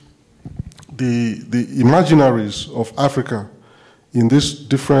which the imaginaries of Africa in these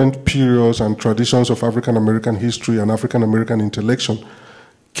different periods and traditions of African American history and African American intellection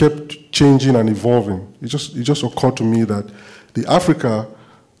kept changing and evolving. It just occurred to me that the Africa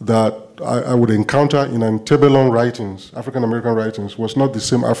that I would encounter in antebellum writings, African American writings, was not the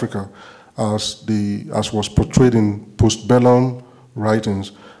same Africa as was portrayed in postbellum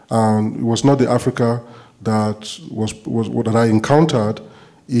writings, and it was not the Africa that that I encountered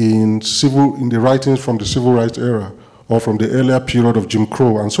in the writings from the civil rights era or from the earlier period of Jim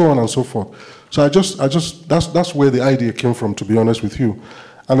Crow and so on and so forth. So that's where the idea came from, to be honest with you.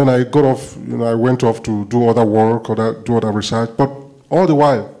 And then I got off, I went off to do other work or do other research, but all the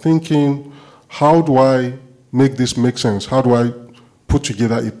while thinking, how do I make this make sense? How do I put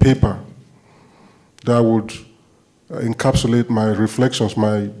together a paper that would encapsulate my reflections,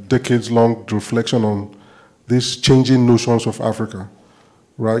 my decades-long reflection on these changing notions of Africa?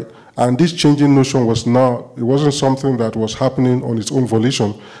 Right? And this changing notion it wasn't something that was happening on its own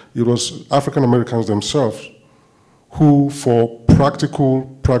volition. It was African Americans themselves who, for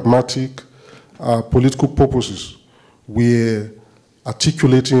practical, pragmatic, political purposes, were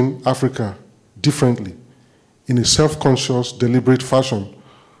articulating Africa differently in a self-conscious, deliberate fashion,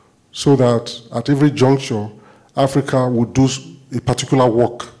 so that at every juncture, Africa would do a particular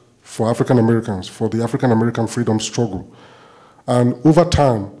work for African Americans, for the African American freedom struggle. And over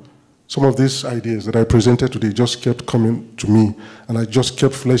time, some of these ideas that I presented today just kept coming to me, and I just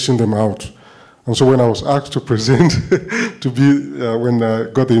kept fleshing them out. And so when I was asked to present, when I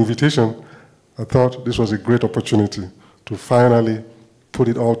got the invitation, I thought this was a great opportunity to finally put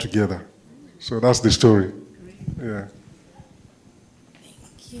it all together. So that's the story. Yeah.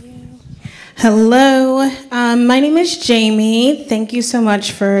 Thank you. Hello, my name is Jamie. Thank you so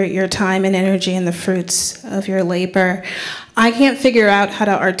much for your time and energy and the fruits of your labor. I can't figure out how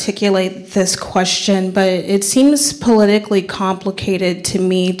to articulate this question, but it seems politically complicated to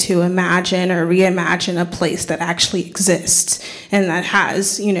me to imagine or reimagine a place that actually exists and that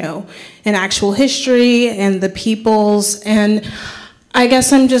has, an actual history and the peoples. And I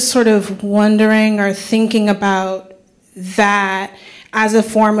guess I'm just sort of wondering or thinking about that as a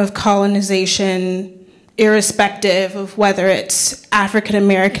form of colonization, irrespective of whether it's African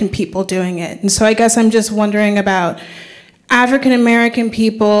American people doing it. And so I guess I'm just wondering about African American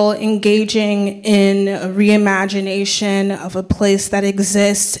people engaging in a reimagination of a place that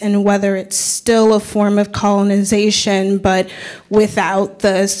exists and whether it's still a form of colonization, but without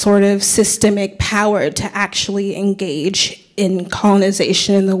the sort of systemic power to actually engage in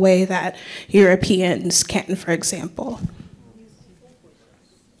colonization in the way that Europeans can, for example.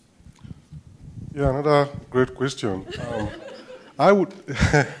 Yeah, another great question. I would,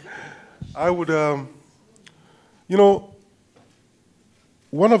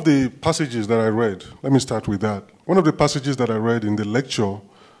 one of the passages that I read, let me start with that. One of the passages that I read in the lecture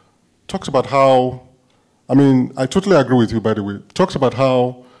talks about how, I totally agree with you, by the way, talks about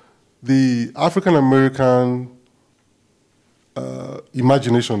how the African-American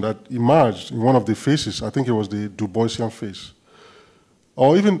imagination that emerged in one of the phases, I think it was the Du Boisian phase,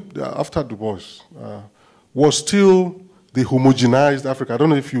 or even after Du Bois, was still the homogenized Africa. I don't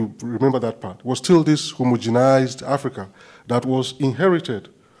know if you remember that part. Was still this homogenized Africa that was inherited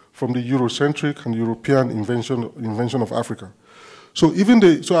from the Eurocentric and European invention of Africa. So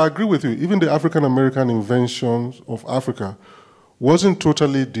I agree with you, even the African-American inventions of Africa wasn't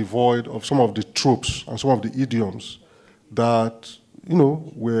totally devoid of some of the tropes and some of the idioms that,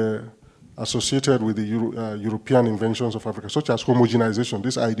 were associated with the European inventions of Africa, such as homogenization,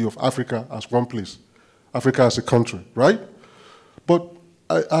 this idea of Africa as one place, Africa as a country, right? But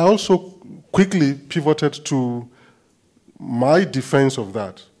I also quickly pivoted to my defense of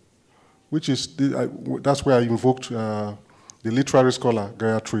that, which is, that's where I invoked the literary scholar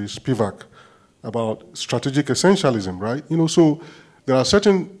Gayatri Spivak about strategic essentialism, right? So there are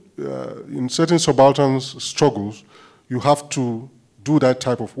in certain subalterns struggles, you have to do that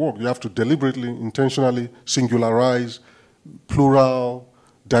type of work. You have to deliberately, intentionally singularize plural,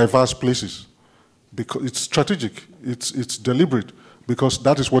 diverse places, because it's strategic, it's deliberate, because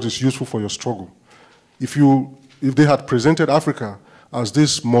that is what is useful for your struggle. If they had presented Africa as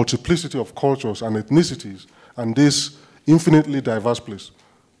this multiplicity of cultures and ethnicities and this infinitely diverse place,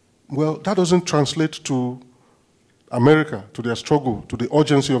 well, that doesn't translate to America, to their struggle, to the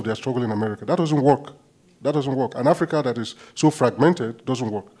urgency of their struggle in America. That doesn't work. That doesn't work. And Africa that is so fragmented doesn't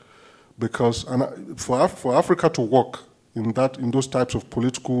work. Because for Africa to work in those types of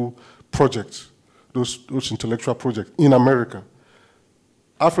political projects, those intellectual projects in America,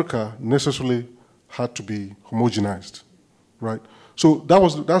 Africa necessarily had to be homogenized, right? So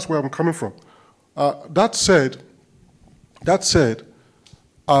that's where I'm coming from. That said,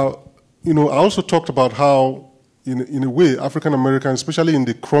 I also talked about how, in a way, African Americans, especially in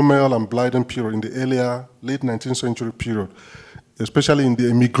the Cromwell and Blyden period, in the earlier, late 19th century period, especially in the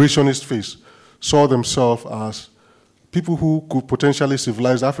immigrationist phase, saw themselves as people who could potentially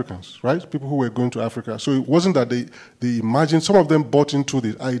civilize Africans, right? People who were going to Africa. So it wasn't that they imagined, some of them bought into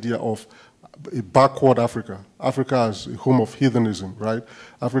the idea of a backward Africa, Africa as a home of heathenism, right?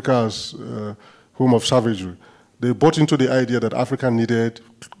 Africa as a home of savagery. They bought into the idea that Africa needed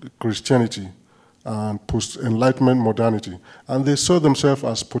Christianity and post-Enlightenment modernity. And they saw themselves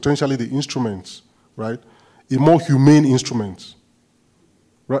as potentially the instruments, right? A more humane instrument,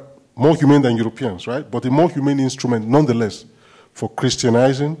 right? More humane than Europeans, right? But a more humane instrument, nonetheless, for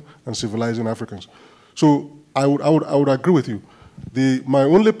Christianizing and civilizing Africans. So I would agree with you. My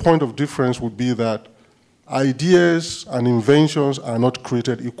only point of difference would be that ideas and inventions are not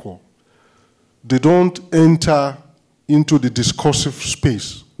created equal. They don't enter into the discursive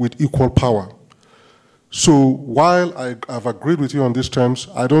space with equal power. So while I've agreed with you on these terms,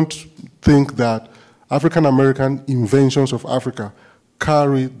 I don't think that African-American inventions of Africa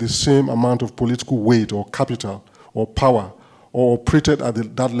carry the same amount of political weight or capital or power or operated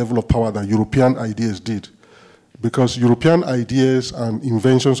at that level of power that European ideas did. Because European ideas and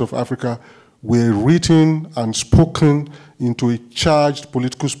inventions of Africa were written and spoken into a charged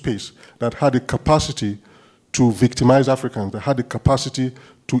political space that had the capacity to victimize Africans, that had the capacity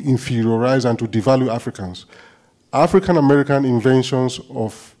to inferiorize and to devalue Africans. African-American inventions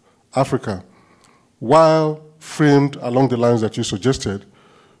of Africa, while framed along the lines that you suggested,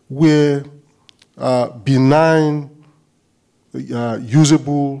 were benign,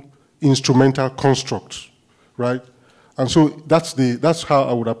 usable, instrumental constructs, right? And so that's how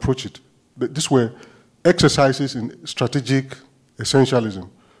I would approach it. These were exercises in strategic essentialism,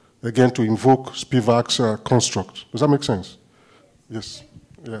 again, to invoke Spivak's construct. Does that make sense? Yes.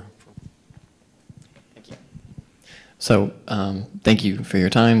 Yeah. Thank you. So, thank you for your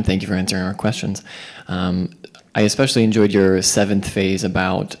time. Thank you for answering our questions. I especially enjoyed your seventh phase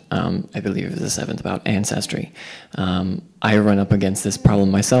about, I believe it was the seventh, about ancestry. I run up against this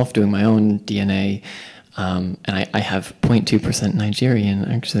problem myself doing my own DNA, and I have 0.2% Nigerian,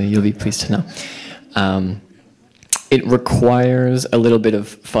 actually, you'll be pleased to know. It requires a little bit of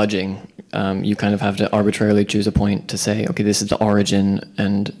fudging. You kind of have to arbitrarily choose a point to say, okay, this is the origin,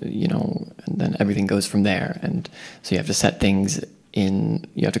 and and then everything goes from there. And so you have to set things in,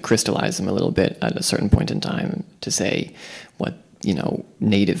 you have to crystallize them a little bit at a certain point in time to say what,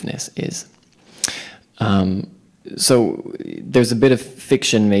 nativeness is. So there's a bit of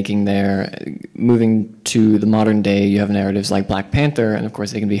fiction making there. Moving to the modern day, you have narratives like Black Panther, and of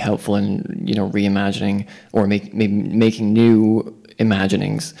course they can be helpful in reimagining or making new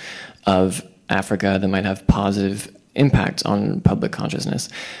imaginings of Africa that might have positive impacts on public consciousness.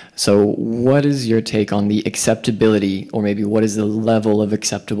 So what is your take on the acceptability, or maybe what is the level of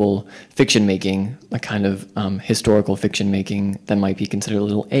acceptable fiction making, a kind of historical fiction making that might be considered a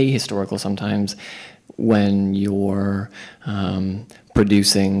little ahistorical sometimes, when you're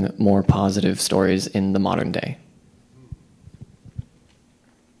producing more positive stories in the modern day?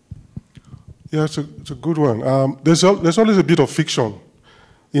 Yeah, it's a good one. There's always a bit of fiction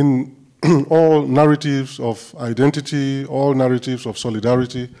in all narratives of identity, all narratives of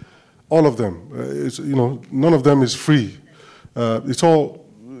solidarity, all of them. None of them is free. It's all,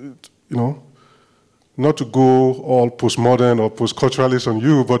 you know, not to go all postmodern or post-culturalist on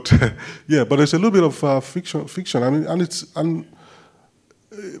you, but yeah, but there's a little bit of fiction. I mean, and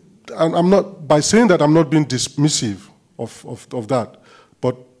I'm not, by saying that, I'm not being dismissive of that,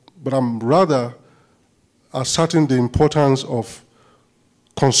 but I'm rather asserting the importance of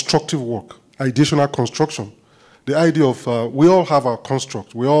constructive work, ideational construction. The idea of, we all have our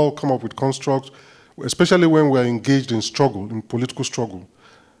constructs, we all come up with constructs, especially when we're engaged in struggle, in political struggle,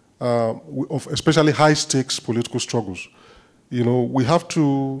 of especially high-stakes political struggles. You know, we have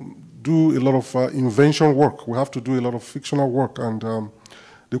to do a lot of invention work, we have to do a lot of fictional work, and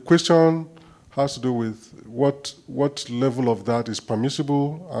the question has to do with what level of that is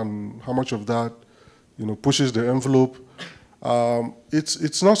permissible and how much of that, you know, pushes the envelope.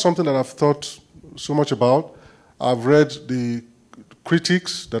 It's not something that I've thought so much about. I've read the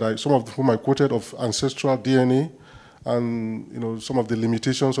critiques that some of whom I quoted of ancestral DNA, and you know some of the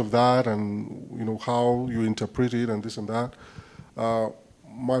limitations of that, and you know how you interpret it and this and that.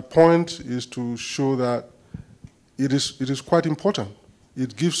 My point is to show that it is quite important.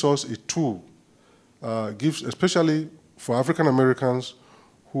 It gives us a tool, especially for African Americans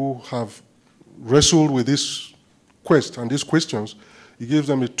who have wrestled with this quest and these questions. It gives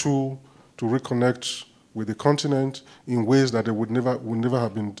them a tool to reconnect with the continent in ways that they would never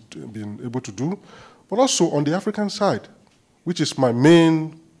have been able to do. But also on the African side, which is my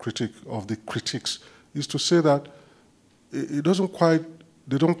main critique of the critiques, is to say that they don't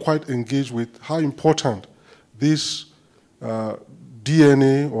quite engage with how important these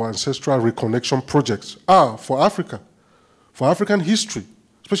DNA or ancestral reconnection projects are for Africa, for African history,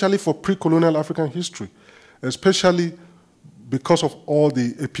 especially for pre-colonial African history, especially because of all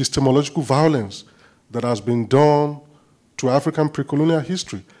the epistemological violence that has been done to African pre-colonial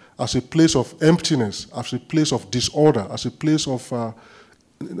history as a place of emptiness, as a place of disorder, as a place of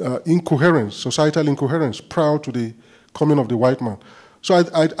incoherence, societal incoherence, prior to the coming of the white man. So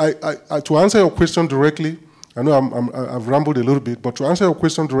to answer your question directly, I know I've rambled a little bit, but to answer your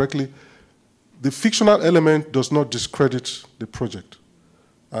question directly, the fictional element does not discredit the project.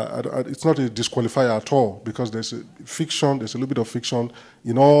 It's not a disqualifier at all, because there's a little bit of fiction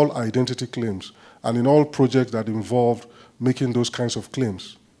in all identity claims and in all projects that involve making those kinds of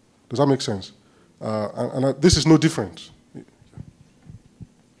claims. Does that make sense? This is no different.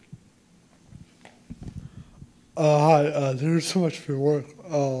 Hi, thank you so much for your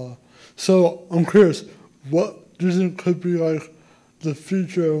work. So I'm curious, what do you think could be like the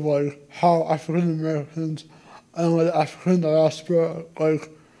future of like how African Americans and like African diaspora like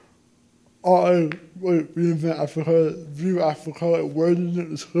reinvent Africa, view Africa, like where do you think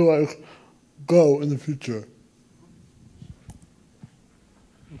this could like go in the future?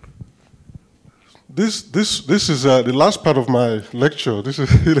 This is the last part of my lecture. This is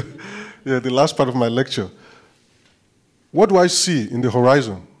the last part of my lecture. What do I see in the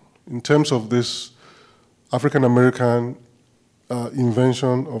horizon in terms of this African American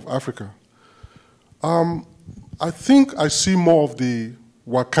invention of Africa? I think I see more of the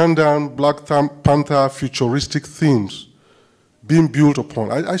Wakandan, Black Panther futuristic themes being built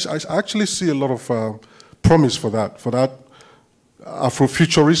upon. I actually see a lot of promise for that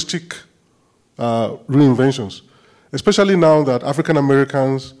Afrofuturistic reinventions, especially now that African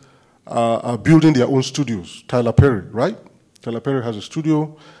Americans are building their own studios. Tyler Perry, right? Tyler Perry has a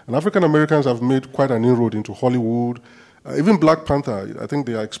studio, and African Americans have made quite an inroad into Hollywood. Even Black Panther, I think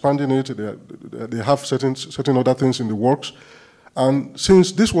they are expanding it. They have certain other things in the works. And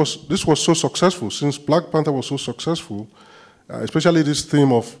since this was so successful, since Black Panther was so successful, especially this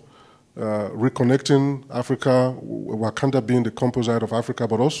theme of reconnecting Africa, Wakanda being the composite of Africa,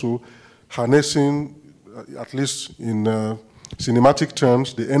 but also harnessing, at least in cinematic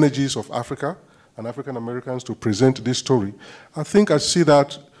terms, the energies of Africa and African Americans to present this story. I think I see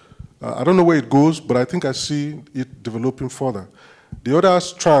that, I don't know where it goes, but I think I see it developing further. The other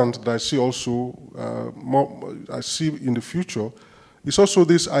strand that I see also, I see in the future, is also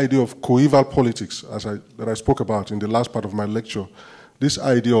this idea of coeval politics, that I spoke about in the last part of my lecture. This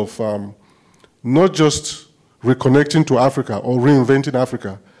idea of not just reconnecting to Africa or reinventing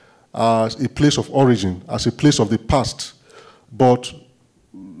Africa as a place of origin, as a place of the past, but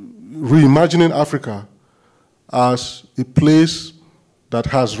reimagining Africa as a place that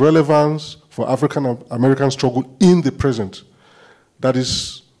has relevance for African American struggle in the present, that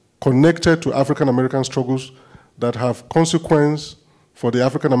is connected to African American struggles that have consequence for the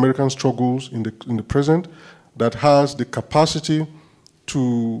African American struggles in the present, that has the capacity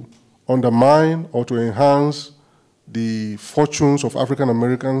to undermine or to enhance the fortunes of African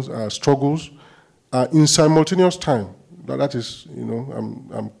American struggles in simultaneous time. That is, you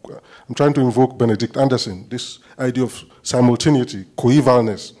know, I'm trying to invoke Benedict Anderson, this idea of simultaneity,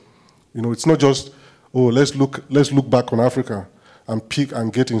 coevalence. You know, it's not just, oh, let's look back on Africa and pick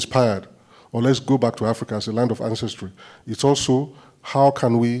and get inspired, or let's go back to Africa as a land of ancestry. It's also, how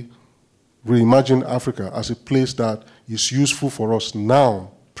can we reimagine Africa as a place that is useful for us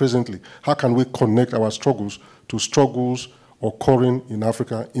now, presently? How can we connect our struggles to struggles occurring in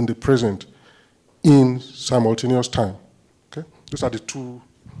Africa in the present, in simultaneous time? Okay, those are the two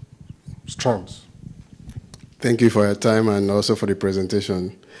strands. Thank you for your time and also for the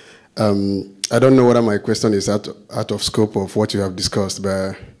presentation. I don't know whether my question is out of scope of what you have discussed,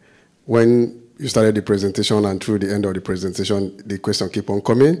 but when you started the presentation and through the end of the presentation, the question keep on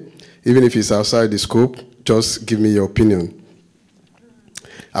coming. Even if it's outside the scope, just give me your opinion.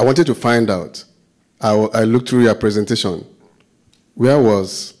 I wanted to find out, I looked through your presentation, where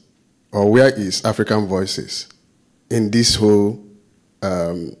is African Voices in this whole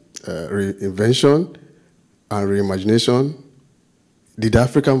reinvention and reimagination? Did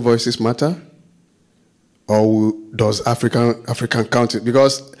African Voices matter? Or does African count it?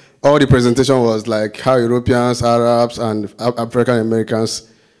 Because all the presentation was like how Europeans, Arabs, and African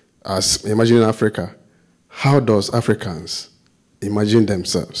Americans are imagining Africa. How does Africans imagine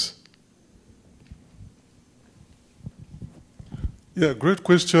themselves? Yeah, great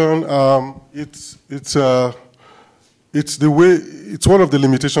question. It's the way, it's one of the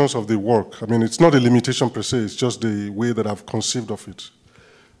limitations of the work. I mean, it's not a limitation per se, it's just the way that I've conceived of it,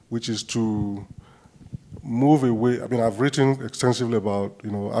 which is to move away. I mean, I've written extensively about,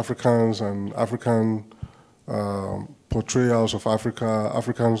 you know, Africans and African portrayals of Africa,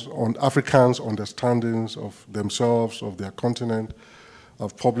 Africans' understandings of themselves, of their continent.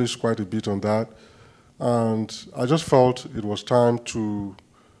 I've published quite a bit on that. And I just felt it was time to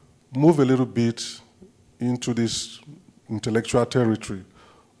move a little bit into this intellectual territory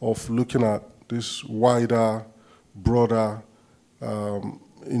of looking at this wider, broader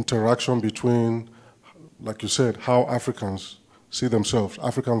interaction between, like you said, how Africans see themselves,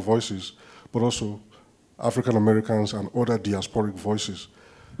 African voices, but also African Americans and other diasporic voices.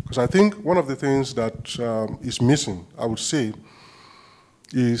 Because I think one of the things that is missing, I would say,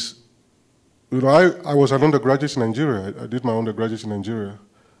 is, you know, I was an undergraduate in Nigeria. I did my undergraduate in Nigeria.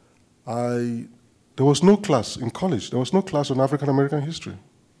 There was no class in college. There was no class on African American history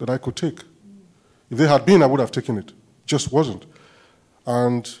that I could take. If there had been, I would have taken it. Just wasn't.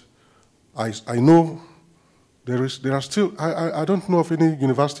 And I know there are still, I don't know of any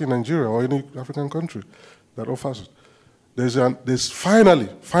university in Nigeria or any African country that offers it. There's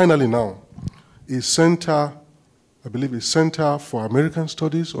finally now, a center, I believe a center for American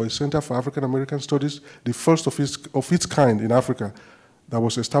studies or a center for African American studies, the first of its kind in Africa, that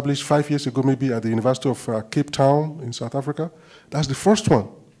was established 5 years ago maybe at the University of Cape Town in South Africa. That's the first one.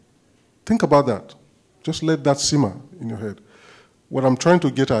 Think about that. Just let that simmer in your head. What I'm trying to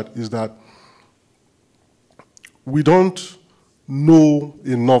get at is that we don't know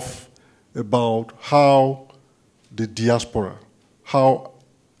enough about how the diaspora, how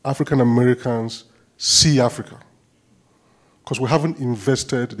African Americans see Africa, because we haven't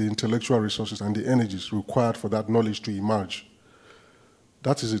invested the intellectual resources and the energies required for that knowledge to emerge.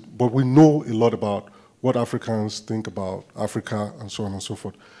 That is it. But we know a lot about what Africans think about Africa and so on and so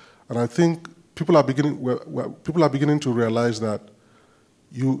forth. And I think people are beginning to realize that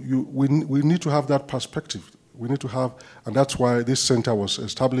we need to have that perspective. We need to have, and that's why this center was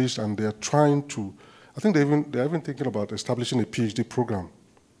established, and they're trying to, I think they're even thinking about establishing a PhD program,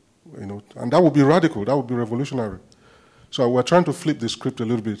 you know, and that would be radical, that would be revolutionary. So we're trying to flip the script a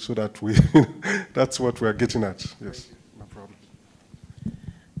little bit so that that's what we're getting at, yes. No problem.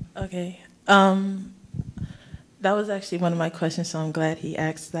 Okay. That was actually one of my questions, so I'm glad he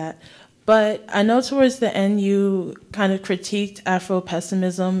asked that. But I know towards the end you kind of critiqued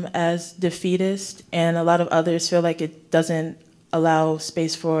Afro-pessimism as defeatist, and a lot of others feel like it doesn't allow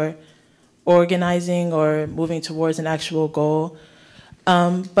space for organizing or moving towards an actual goal.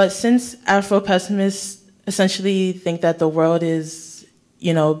 But since Afro-pessimists essentially think that the world is,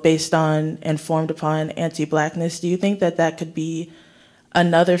 you know, based on and formed upon anti-Blackness, do you think that that could be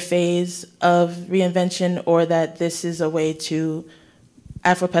another phase of reinvention, or that this is a way to,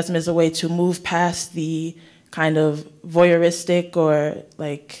 Afro-pessimism is a way to move past the kind of voyeuristic or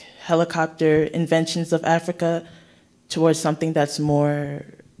like helicopter inventions of Africa towards something that's more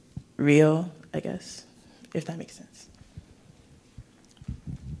real, I guess, if that makes sense?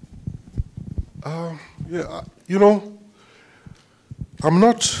 Yeah, you know, I'm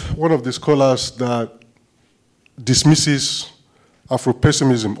not one of the scholars that dismisses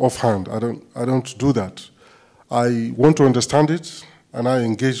Afro-pessimism offhand. I don't do that. I want to understand it, and I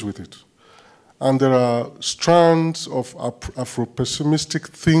engage with it. And there are strands of Afro-pessimistic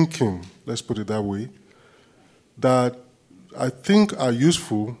thinking, let's put it that way, that I think are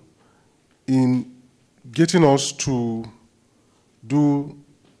useful in getting us to do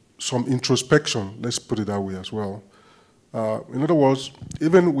some introspection, let's put it that way as well. In other words,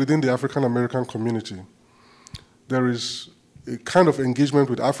 even within the African American community, there is a kind of engagement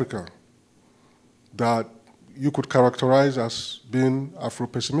with Africa that you could characterize as being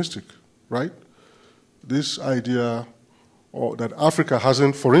Afro-pessimistic, right? This idea that Africa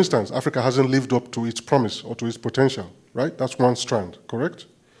hasn't, for instance, Africa hasn't lived up to its promise or to its potential, right? That's one strand, correct?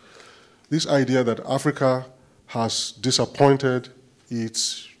 This idea that Africa has disappointed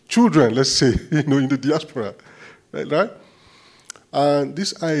its children, let's say, in the diaspora, right? And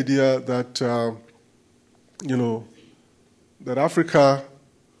this idea that, that Africa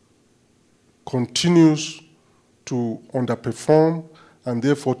continues to underperform and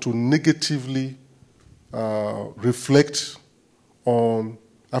therefore to negatively reflect on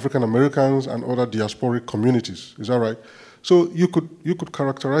African Americans and other diasporic communities. Is that right? So you could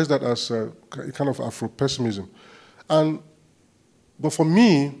characterize that as a kind of Afro-pessimism. But for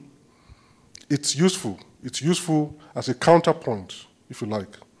me, it's useful. It's useful as a counterpoint, if you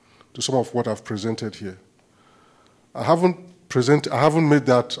like, to some of what I've presented here. I haven't made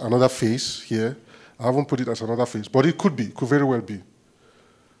that another face here. I haven't put it as another face, but it could be, it could very well be.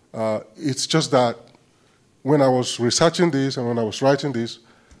 It's just that when I was researching this and when I was writing this,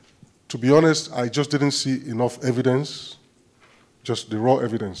 to be honest, I just didn't see enough evidence, just the raw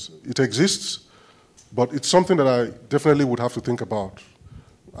evidence. It exists, but it's something that I definitely would have to think about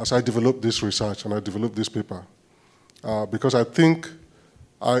as I develop this research and I develop this paper. Because I think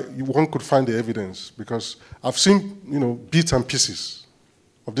one could find the evidence, because I've seen bits and pieces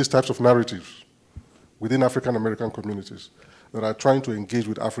of these types of narratives within African American communities that are trying to engage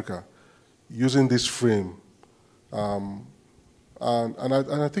with Africa using this frame. And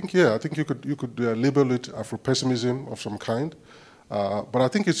I think, yeah, I think you could label it Afro-pessimism of some kind, but I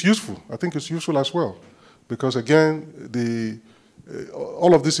think it's useful. I think it's useful as well, because again,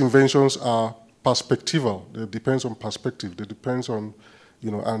 all of these inventions are perspectival. They depend on perspective. They depend on,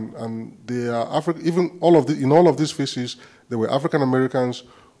 and they are even in all of these phases, there were African Americans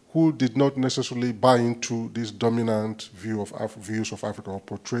who did not necessarily buy into this dominant views of Africa or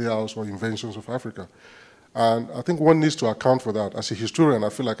portrayals or inventions of Africa. And I think one needs to account for that. As a historian, I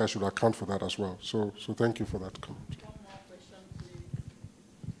feel like I should account for that as well. So thank you for that comment. One more question,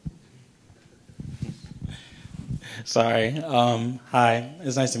 please. Sorry. Hi,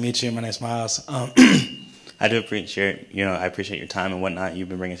 it's nice to meet you. My name's Miles. I do appreciate, I appreciate your time and whatnot you've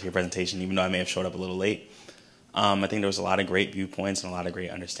been bringing to your presentation, even though I may have showed up a little late. I think there was a lot of great viewpoints and a lot of great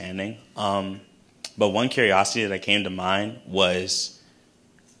understanding. But one curiosity that came to mind was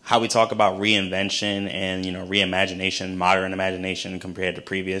how we talk about reinvention and reimagination, modern imagination compared to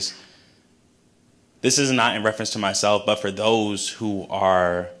previous. This is not in reference to myself, but for those who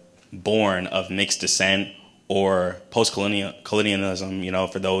are born of mixed descent or post-colonialism,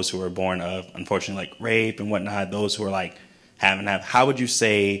 for those who are born of, unfortunately, like rape and whatnot, those who are how would you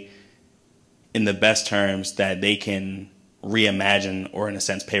say, in the best terms, that they can reimagine or, in a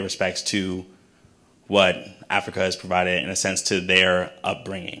sense, pay respects to what Africa has provided, in a sense, to their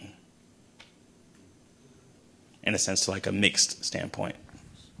upbringing, in a sense, to like a mixed standpoint?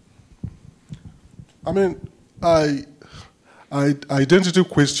 I mean, identity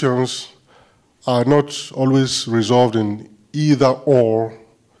questions are not always resolved in either or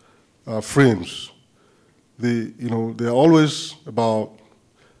frames. They're always about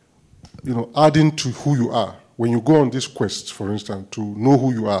adding to who you are. When you go on this quest, for instance, to know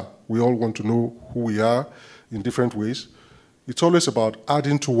who you are, we all want to know who we are in different ways. It's always about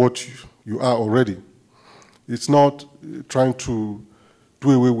adding to what you are already. It's not trying to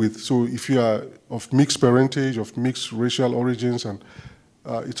do away with. So if you are of mixed parentage, of mixed racial origins, and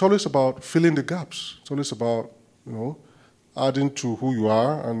it's always about filling the gaps. It's always about, adding to who you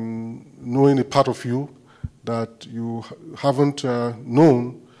are and knowing a part of you that you haven't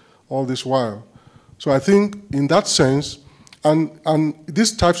known all this while. So I think in that sense, and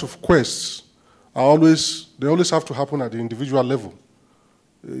these types of quests are always have to happen at the individual level.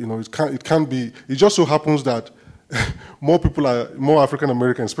 It can't be. It just so happens that more African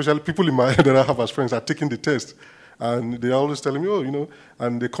Americans, especially people that I have as friends, are taking the test, and they're always telling me,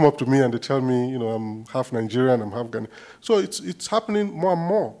 and they come up to me and they tell me, I'm half Nigerian, I'm half Ghanaian. So it's happening more and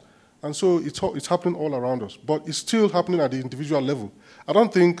more, and so it's happening all around us. But it's still happening at the individual level. I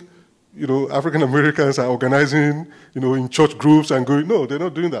don't think African Americans are organizing, in church groups and going. No, they're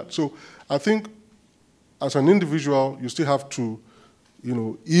not doing that. So I think as an individual, you still have to,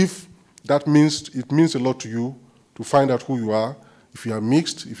 if that means, it means a lot to you to find out who you are. If you are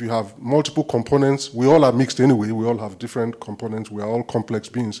mixed, if you have multiple components, we all are mixed anyway, we all have different components, we are all complex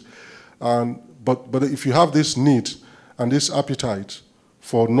beings. But if you have this need and this appetite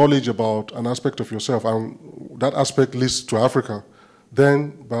for knowledge about an aspect of yourself, and that aspect leads to Africa, then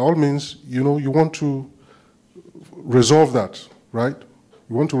by all means, you want to resolve that, right?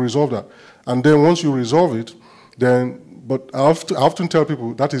 You want to resolve that. And then once you resolve it, but I often tell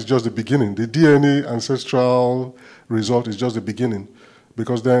people that is just the beginning. The DNA ancestral result is just the beginning,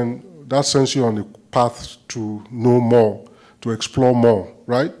 because then that sends you on the path to know more, to explore more,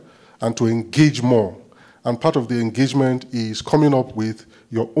 right? And to engage more. And part of the engagement is coming up with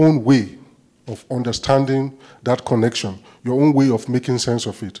your own way of understanding that connection, your own way of making sense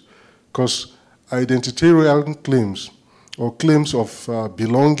of it. Because identitarian claims, or claims of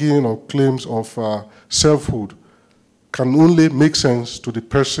belonging, or claims of selfhood, can only make sense to the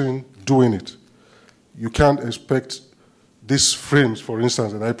person doing it. You can't expect these frames, for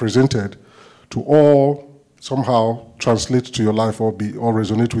instance, that I presented, to all somehow translate to your life or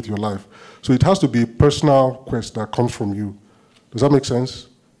resonate with your life. So it has to be a personal quest that comes from you. Does that make sense?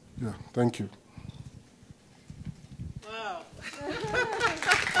 Yeah, thank you. Wow.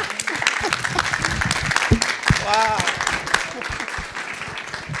 Wow.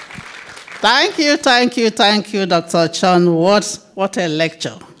 Thank you, Dr. Chon. What a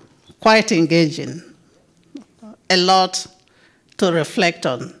lecture. Quite engaging. A lot to reflect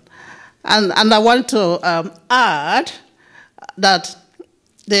on. And I want to add that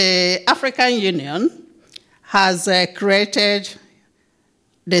the African Union has created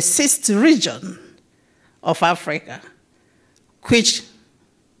the 6th region of Africa, which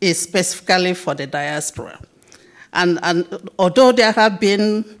is specifically for the diaspora. And although there have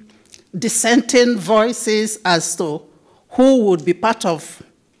been dissenting voices as to who would be part of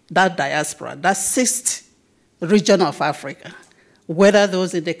that diaspora, that 6th region of Africa, whether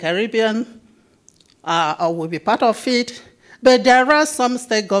those in the Caribbean or will be part of it, but there are some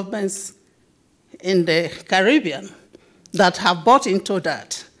state governments in the Caribbean that have bought into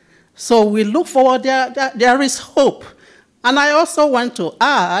that. So we look forward, there is hope. And I also want to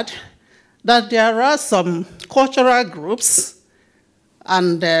add that there are some cultural groups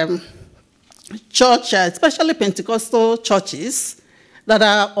and church, especially Pentecostal churches, that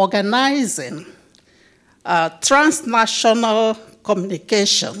are organizing transnational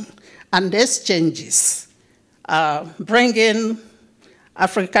communication and exchanges, bringing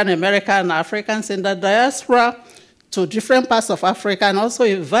African American Africans in the diaspora to different parts of Africa and also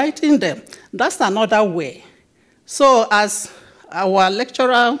inviting them. That's another way. So as our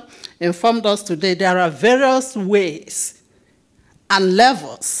lecturer informed us today, there are various ways and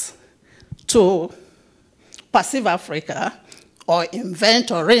levels to perceive Africa or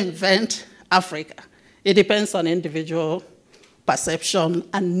invent or reinvent Africa. It depends on individual perception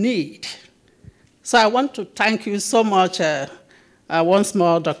and need. So I want to thank you so much once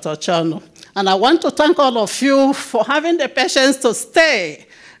more, Dr. Ochonu. And I want to thank all of you for having the patience to stay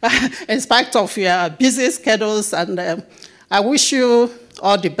in spite of your busy schedules. And I wish you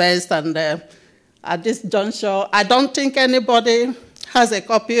all the best. And at this juncture, I don't think anybody has a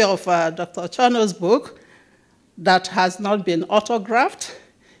copy of Dr. Ochonu's book that has not been autographed.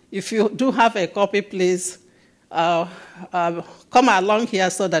 If you do have a copy, please come along here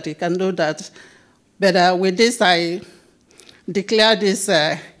so that you can do that. But with this, I declare this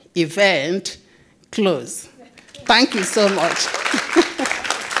event closed. Thank you so much.